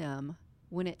about them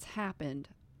when it's happened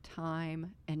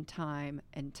time and time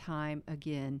and time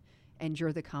again, and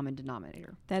you're the common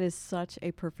denominator. That is such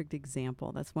a perfect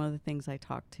example. That's one of the things I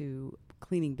talk to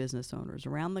cleaning business owners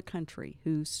around the country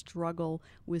who struggle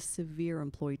with severe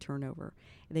employee turnover.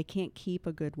 They can't keep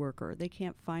a good worker. They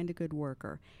can't find a good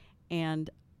worker. And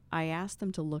I ask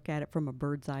them to look at it from a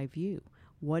bird's eye view.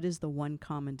 What is the one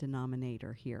common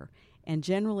denominator here? And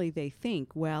generally they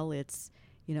think, well, it's,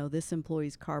 this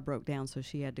employee's car broke down, so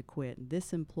she had to quit. And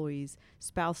this employee's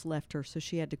spouse left her, so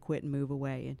she had to quit and move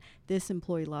away. And this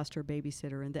employee lost her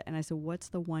babysitter. And I said, what's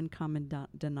the one common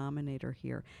denominator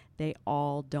here? They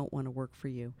all don't want to work for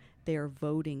you. They are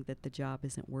voting that the job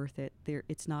isn't worth it.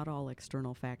 It's not all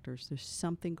external factors. There's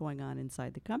something going on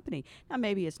inside the company. Now,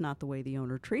 maybe it's not the way the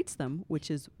owner treats them, which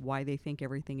is why they think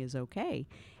everything is okay.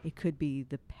 It could be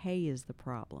the pay is the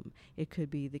problem. It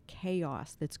could be the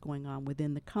chaos that's going on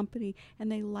within the company,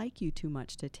 and they like you too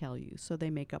much to tell you. So they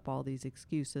make up all these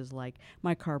excuses like,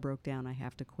 my car broke down, I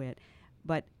have to quit.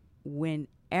 But when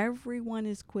everyone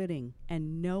is quitting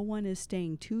and no one is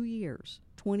staying 2 years,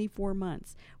 24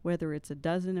 months, whether it's a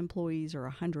dozen employees or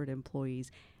 100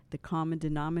 employees, the common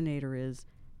denominator is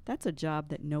that's a job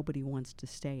that nobody wants to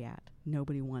stay at.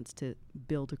 Nobody wants to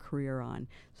build a career on.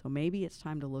 So maybe it's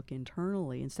time to look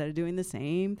internally instead of doing the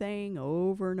same thing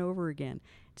over and over again.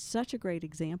 It's such a great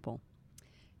example.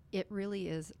 It really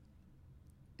is.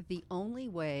 The only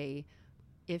way,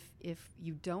 if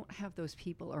you don't have those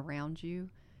people around you,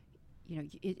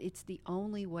 it's the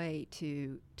only way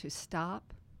to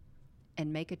stop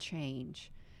and make a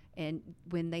change. And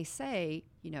when they say,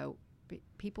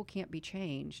 people can't be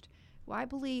changed, well, I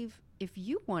believe if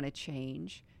you want to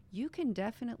change, you can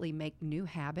definitely make new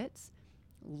habits,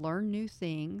 learn new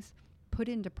things, put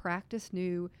into practice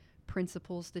new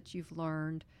principles that you've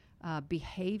learned,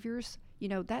 behaviors.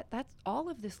 That's all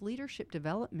of this leadership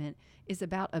development is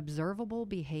about observable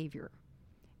behavior.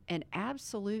 And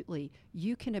absolutely,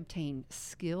 you can obtain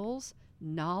skills,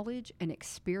 knowledge, and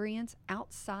experience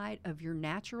outside of your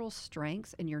natural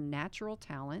strengths and your natural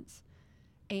talents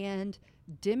and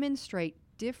demonstrate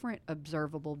different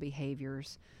observable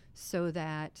behaviors so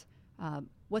that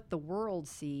what the world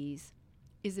sees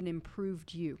is an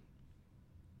improved you.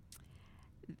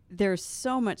 there's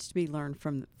so much to be learned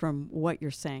from what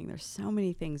you're saying. There's so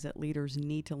many things that leaders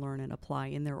need to learn and apply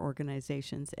in their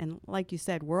organizations. And like you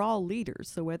said, we're all leaders.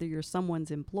 So whether you're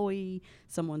someone's employee,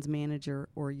 someone's manager,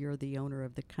 or you're the owner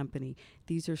of the company,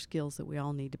 these are skills that we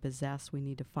all need to possess. We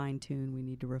need to fine tune. We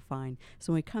need to refine.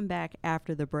 So when we come back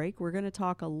after the break, we're going to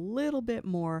talk a little bit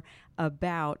more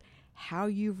about how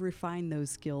you've refined those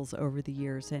skills over the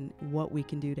years and what we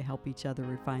can do to help each other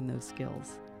refine those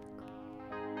skills.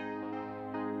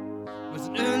 It was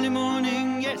an early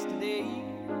morning yesterday.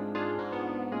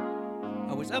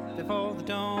 I was up before the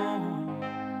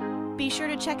dawn. Be sure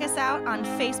to check us out on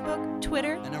Facebook,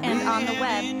 Twitter, and on the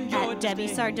web at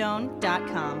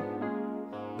DebbieSardone.com.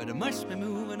 But I must be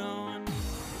moving on.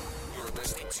 You're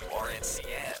listening to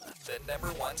RNCN, the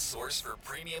 #1 source for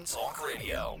premium talk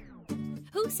radio.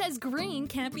 Who says green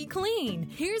can't be clean?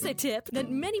 Here's a tip that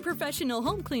many professional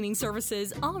home cleaning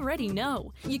services already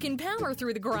know. You can power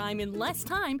through the grime in less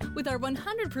time with our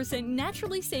 100%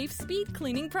 naturally safe speed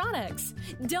cleaning products.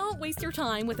 Don't waste your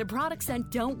time with the products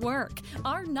that don't work.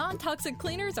 Our non-toxic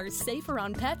cleaners are safer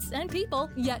on pets and people,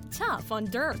 yet tough on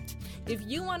dirt. If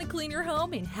you want to clean your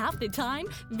home in half the time,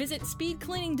 visit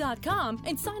speedcleaning.com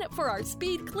and sign up for our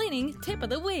speed cleaning tip of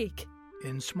the week.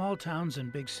 In small towns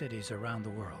and big cities around the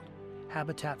world,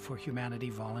 Habitat for Humanity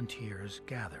volunteers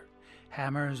gather.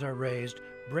 Hammers are raised,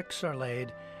 bricks are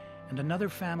laid, and another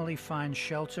family finds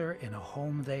shelter in a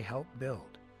home they help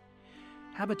build.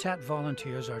 Habitat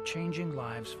volunteers are changing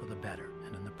lives for the better,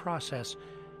 and in the process,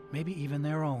 maybe even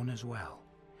their own as well.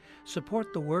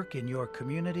 Support the work in your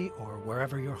community or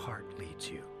wherever your heart leads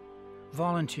you.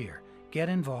 Volunteer, get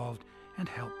involved, and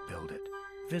help build it.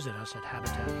 Visit us at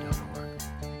habitat.org.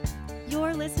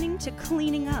 You're listening to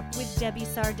Cleaning Up with Debbie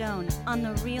Sardone on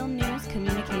the Real News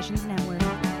Communications Network.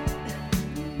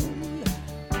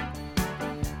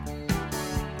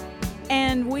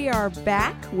 And we are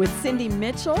back with Cindy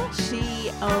Mitchell.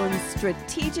 She owns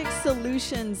Strategic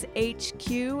Solutions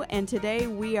HQ, and today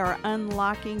we are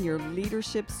unlocking your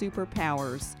leadership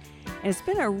superpowers. And it's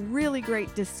been a really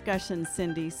great discussion,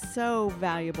 Cindy. So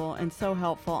valuable and so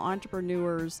helpful.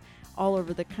 Entrepreneurs all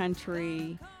over the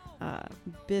country,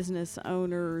 business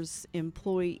owners,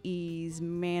 employees,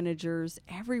 managers,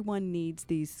 everyone needs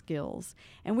these skills.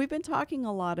 And we've been talking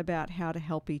a lot about how to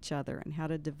help each other and how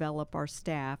to develop our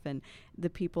staff and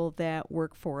the people that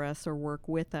work for us or work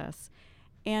with us.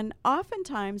 And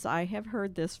oftentimes I have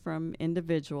heard this from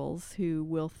individuals who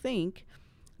will think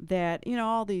that,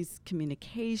 all these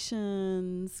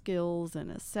communication skills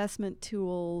and assessment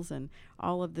tools and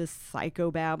all of this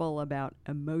psychobabble about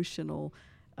emotional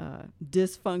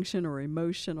dysfunction or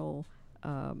emotional,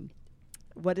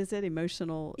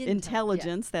 emotional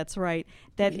intelligence, that's right,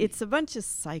 that it's a bunch of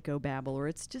psychobabble or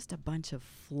it's just a bunch of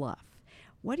fluff.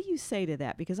 What do you say to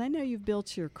that? Because I know you've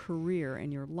built your career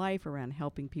and your life around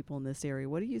helping people in this area.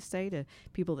 What do you say to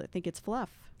people that think it's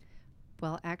fluff?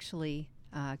 Well, actually,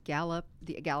 Gallup,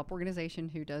 the Gallup organization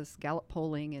who does Gallup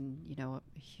polling and, a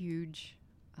huge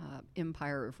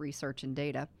empire of research and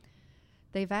data,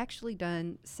 they've actually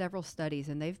done several studies,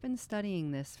 and they've been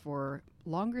studying this for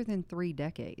longer than 3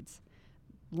 decades,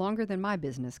 longer than my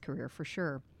business career for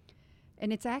sure.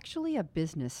 And it's actually a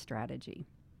business strategy.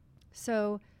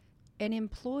 So an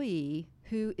employee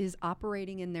who is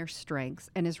operating in their strengths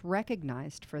and is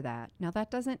recognized for that. Now,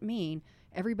 that doesn't mean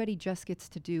everybody just gets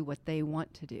to do what they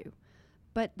want to do,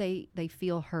 but they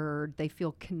feel heard, they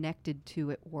feel connected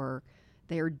to at work,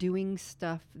 they are doing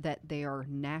stuff that they are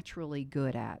naturally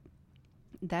good at.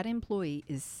 That employee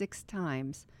is 6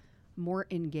 times more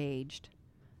engaged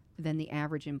than the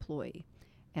average employee.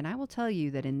 And I will tell you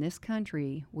that in this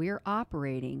country, we are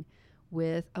operating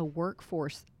with a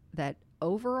workforce that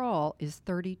overall is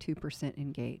 32%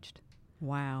 engaged.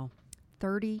 Wow.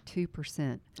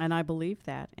 32%. And I believe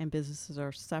that, and businesses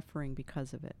are suffering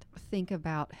because of it. Think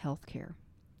about healthcare.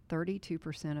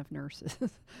 32% of nurses.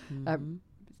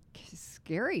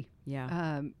 Scary.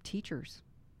 Yeah. Teachers,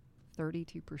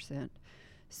 32%.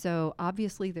 So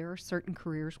obviously there are certain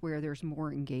careers where there's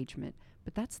more engagement,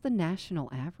 but that's the national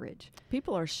average.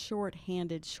 People are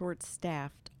short-handed,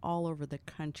 short-staffed all over the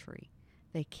country.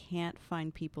 They can't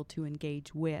find people to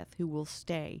engage with who will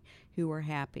stay, who are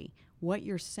happy. What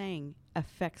you're saying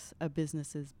affects a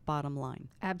business's bottom line.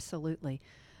 Absolutely.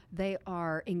 They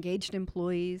are engaged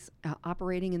employees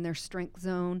operating in their strength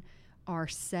zone are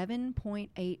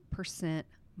 7.8%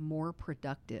 more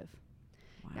productive.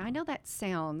 Wow. Now, I know that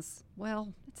sounds,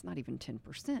 it's not even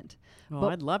 10%. Well,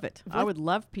 I'd love it. I would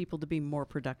love people to be more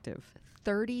productive.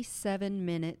 37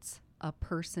 minutes a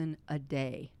person a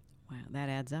day. Wow, that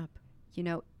adds up.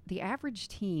 The average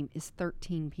team is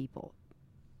 13 people.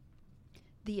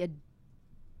 The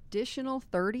additional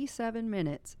 37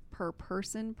 minutes per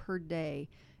person per day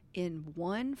in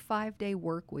one 5-day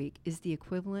work week is the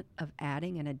equivalent of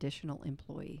adding an additional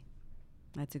employee.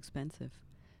 That's expensive.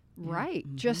 Right.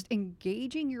 Yeah. Just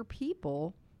engaging your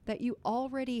people that you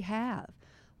already have,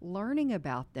 learning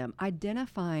about them,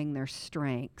 identifying their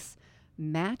strengths,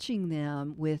 matching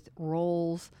them with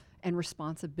roles and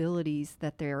responsibilities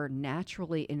that they're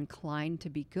naturally inclined to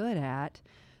be good at,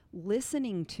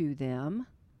 listening to them,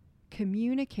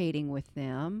 communicating with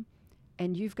them,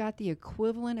 and you've got the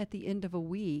equivalent at the end of a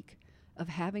week of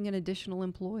having an additional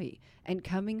employee. And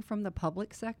coming from the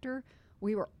public sector,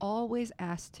 we were always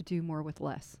asked to do more with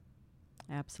less.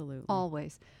 Absolutely.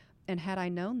 Always. And had I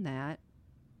known that,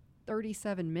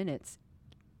 37 minutes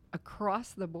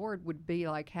across the board would be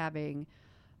like having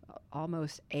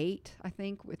almost 8, I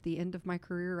think. At the end of my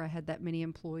career, I had that many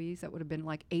employees. That would have been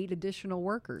like 8 additional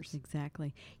workers.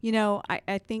 Exactly. You know,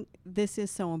 I think this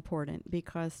is so important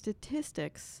because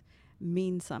statistics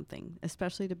mean something,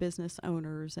 especially to business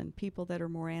owners and people that are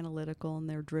more analytical and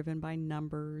they're driven by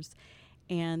numbers.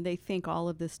 And they think all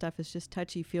of this stuff is just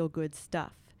touchy, feel-good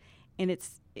stuff. And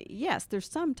it's, yes, there's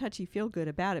some touchy, feel-good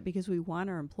about it because we want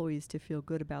our employees to feel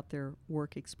good about their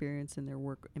work experience and their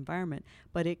work environment.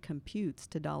 But it computes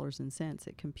to dollars and cents.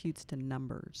 It computes to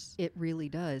numbers. It really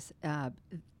does.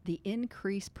 The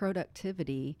increased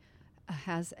productivity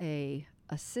has a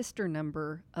sister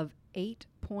number of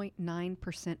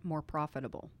 8.9% more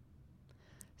profitable.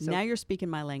 So now you're speaking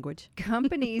my language.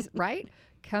 Companies, right?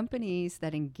 Companies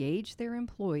that engage their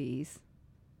employees,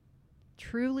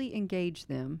 truly engage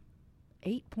them,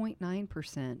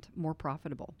 8.9% more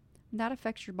profitable. And that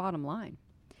affects your bottom line.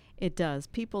 It does.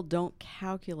 People don't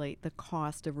calculate the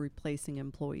cost of replacing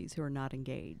employees who are not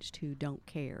engaged, who don't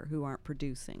care, who aren't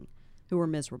producing, who are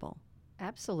miserable.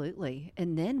 Absolutely.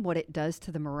 And then what it does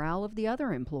to the morale of the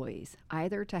other employees,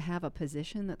 either to have a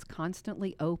position that's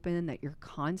constantly open, that you're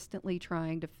constantly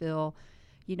trying to fill,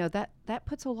 you know, that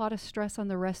puts a lot of stress on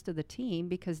the rest of the team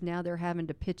because now they're having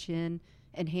to pitch in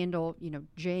and handle, you know,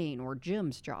 Jane or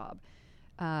Jim's job.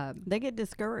 They get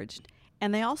discouraged.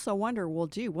 And they also wonder, well,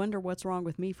 gee, wonder what's wrong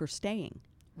with me for staying.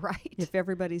 Right. If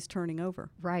everybody's turning over.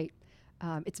 Right.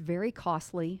 It's very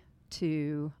costly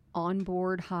to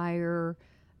onboard, hire,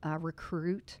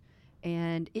 recruit,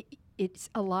 and it's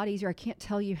a lot easier. I can't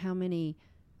tell you how many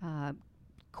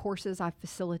courses I've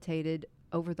facilitated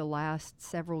over the last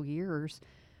several years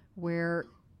where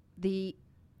the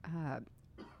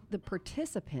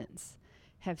participants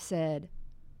have said,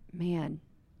 man,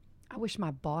 I wish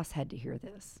my boss had to hear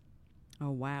this. Oh,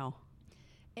 wow.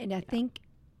 And I think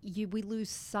we lose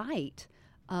sight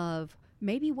of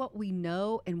maybe what we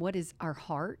know and what is our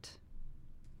heart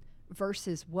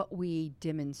versus what we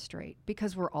demonstrate,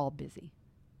 because we're all busy.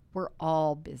 We're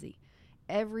all busy.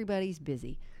 Everybody's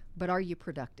busy. But are you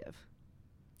productive?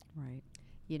 Right.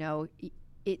 You know,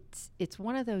 it's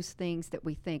one of those things that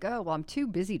we think, oh, well, I'm too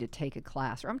busy to take a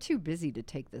class, or I'm too busy to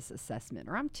take this assessment,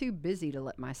 or I'm too busy to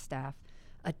let my staff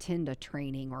attend a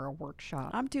training or a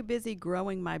workshop. I'm too busy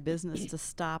growing my business to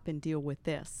stop and deal with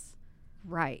this.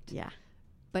 Right. Yeah.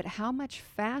 But how much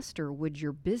faster would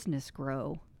your business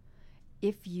grow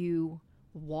if you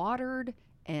watered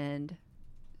and,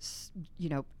 you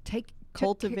know,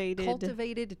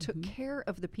 cultivated, took care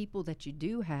of the people that you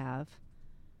do have?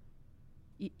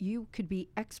 You could be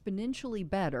exponentially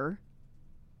better,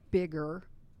 bigger,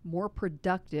 more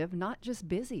productive, not just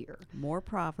busier. More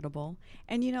profitable.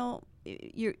 And, you know,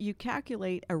 you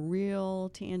calculate a real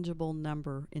tangible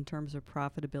number in terms of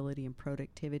profitability and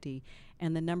productivity,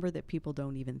 and the number that people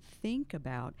don't even think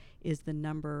about is the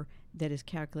number that is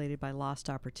calculated by lost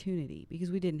opportunity.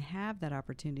 Because we didn't have that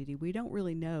opportunity, we don't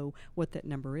really know what that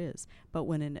number is. But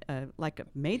when like a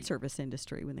maid service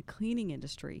industry, when the cleaning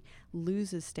industry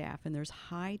loses staff and there's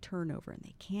high turnover and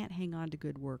they can't hang on to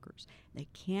good workers, they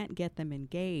can't get them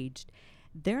engaged,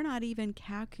 they're not even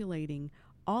calculating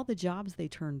all the jobs they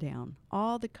turned down,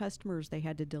 all the customers they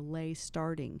had to delay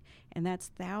starting, and that's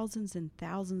thousands and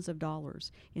thousands of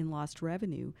dollars in lost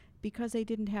revenue because they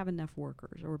didn't have enough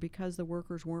workers, or because the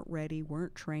workers weren't ready,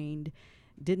 weren't trained,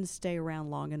 didn't stay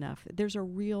around long enough. There's a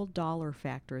real dollar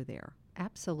factor there.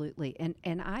 Absolutely.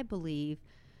 And I believe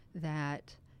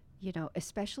that, you know,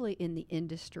 especially in the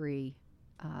industry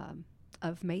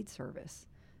of maid service,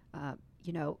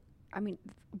 you know, I mean,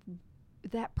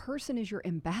 that person is your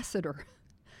ambassador.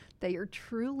 They are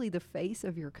truly the face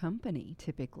of your company,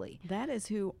 typically. That is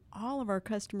who all of our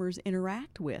customers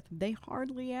interact with. They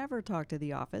hardly ever talk to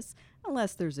the office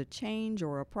unless there's a change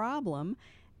or a problem.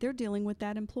 They're dealing with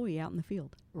that employee out in the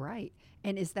field. Right.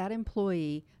 And is that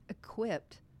employee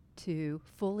equipped to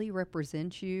fully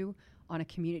represent you on a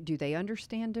community. Do they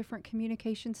understand different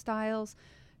communication styles?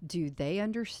 Do they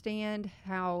understand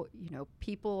how,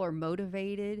 people are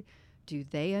motivated? Do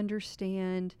they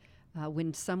understand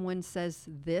when someone says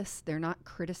this, they're not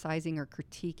criticizing or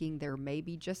critiquing, they're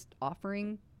maybe just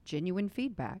offering genuine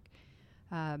feedback?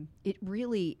 You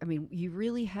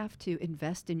really have to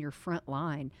invest in your front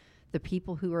line, the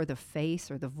people who are the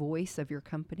face or the voice of your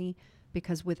company,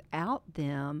 because without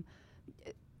them,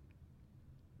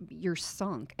 you're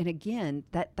sunk. And again,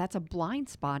 that's a blind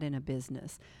spot in a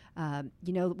business.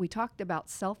 We talked about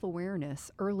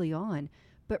self-awareness early on,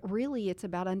 but really it's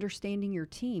about understanding your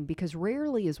team, because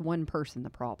rarely is one person the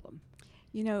problem.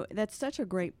 That's such a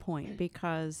great point,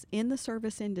 because in the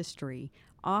service industry,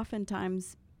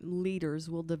 oftentimes leaders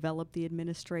will develop the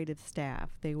administrative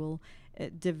staff. They will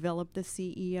develop the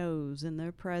CEOs and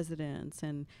the presidents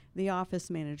and the office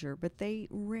manager, but they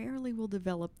rarely will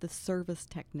develop the service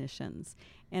technicians.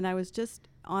 And I was just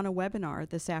on a webinar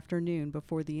this afternoon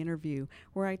before the interview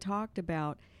where I talked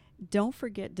about, don't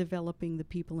forget developing the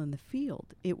people in the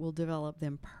field. It will develop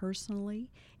them personally.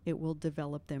 It will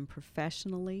develop them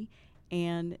professionally.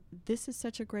 And this is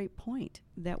such a great point,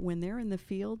 that when they're in the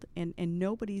field and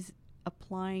nobody's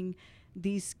applying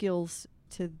these skills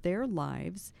to their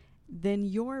lives, then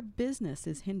your business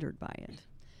is hindered by it.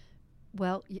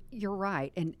 Well, you're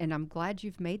right. And I'm glad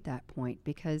you've made that point,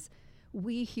 because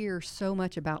we hear so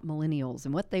much about millennials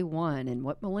and what they want and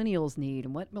what millennials need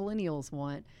and what millennials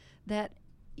want, that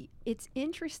it's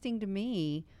interesting to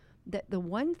me that the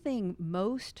one thing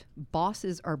most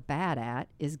bosses are bad at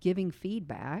is giving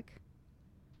feedback,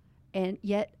 and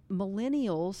yet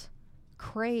millennials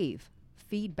crave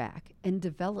feedback and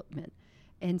development.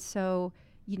 And so,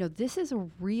 this is a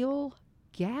real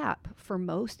gap for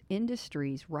most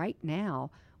industries right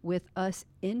now, with us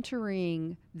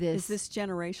entering this. Is this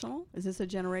generational? Is this a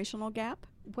generational gap?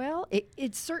 Well,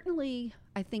 it's certainly,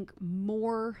 I think,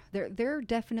 more. They're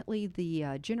definitely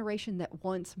the generation that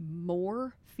wants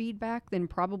more feedback than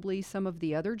probably some of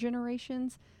the other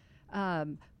generations.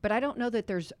 But I don't know that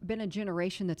there's been a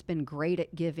generation that's been great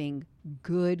at giving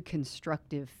good,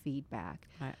 constructive feedback.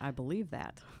 I believe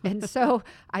that. And so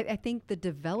I think the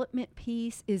development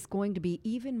piece is going to be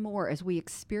even more as we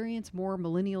experience more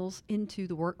millennials into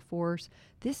the workforce.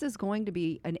 This is going to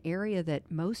be an area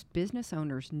that most business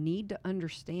owners need to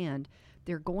understand.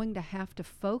 They're going to have to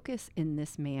focus in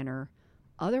this manner.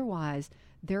 Otherwise,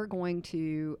 they're going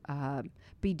to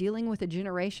be dealing with a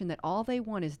generation that all they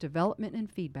want is development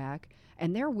and feedback,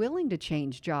 and they're willing to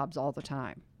change jobs all the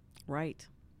time. Right.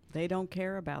 They don't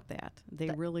care about that. They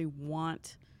really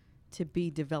want to be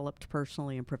developed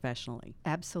personally and professionally.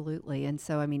 Absolutely. And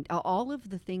so, all of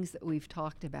the things that we've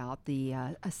talked about, the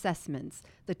assessments,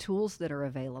 the tools that are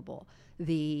available,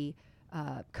 the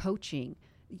coaching,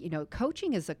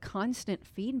 coaching is a constant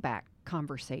feedback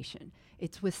conversation.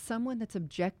 It's with someone that's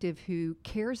objective, who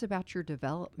cares about your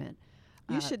development.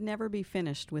 You should never be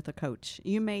finished with a coach.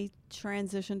 You may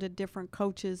transition to different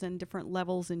coaches and different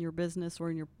levels in your business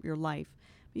or in your life,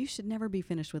 but you should never be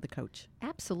finished with a coach.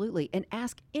 Absolutely. And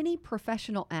ask any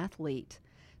professional athlete.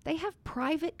 They have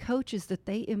private coaches that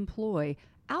they employ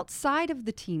outside of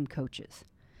the team coaches,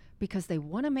 because they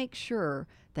want to make sure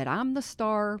that I'm the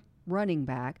star running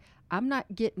back. I'm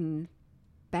not getting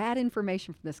bad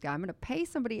information from this guy. I'm going to pay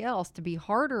somebody else to be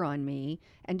harder on me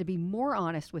and to be more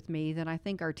honest with me than I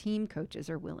think our team coaches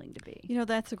are willing to be.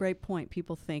 That's a great point.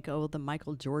 People think, the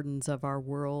Michael Jordans of our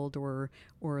world, or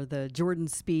the Jordan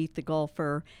Spieth, the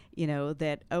golfer,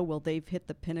 that, they've hit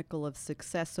the pinnacle of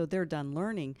success, so they're done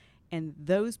learning. And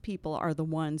those people are the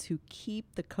ones who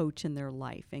keep the coach in their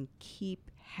life and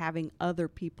keep having other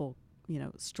people,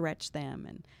 stretch them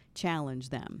and challenge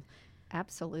them.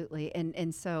 Absolutely.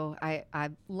 And so I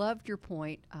loved your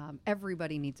point.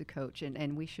 Everybody needs a coach,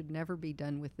 and we should never be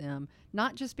done with them.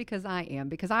 Not just because I am,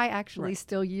 because I actually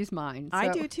still use mine. So. I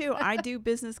do too. I do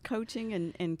business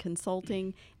coaching and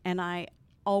consulting, and I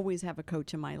always have a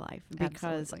coach in my life,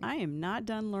 because I am not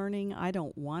done learning. I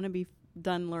don't want to be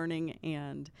done learning,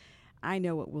 and I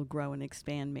know it will grow and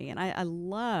expand me. And I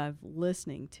love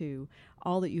listening to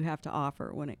all that you have to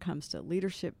offer when it comes to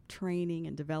leadership training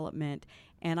and development.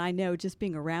 And I know just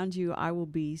being around you, I will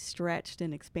be stretched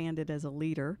and expanded as a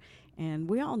leader. And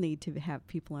we all need to have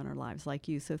people in our lives like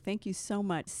you. So thank you so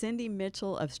much. Cindy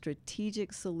Mitchell of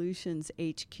Strategic Solutions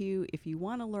HQ. If you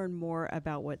want to learn more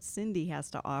about what Cindy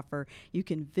has to offer, you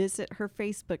can visit her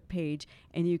Facebook page,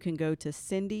 and you can go to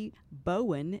Cindy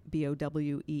Bowen,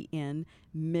 Bowen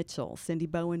Mitchell, Cindy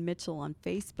Bowen Mitchell on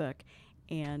Facebook.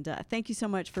 And thank you so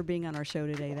much for being on our show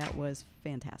today. That was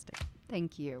fantastic.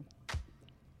 Thank you.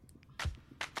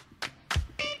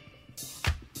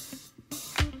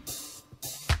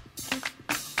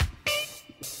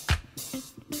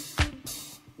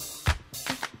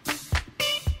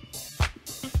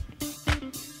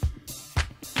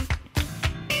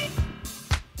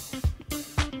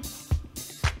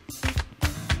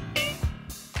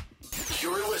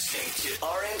 listening to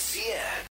RNCN.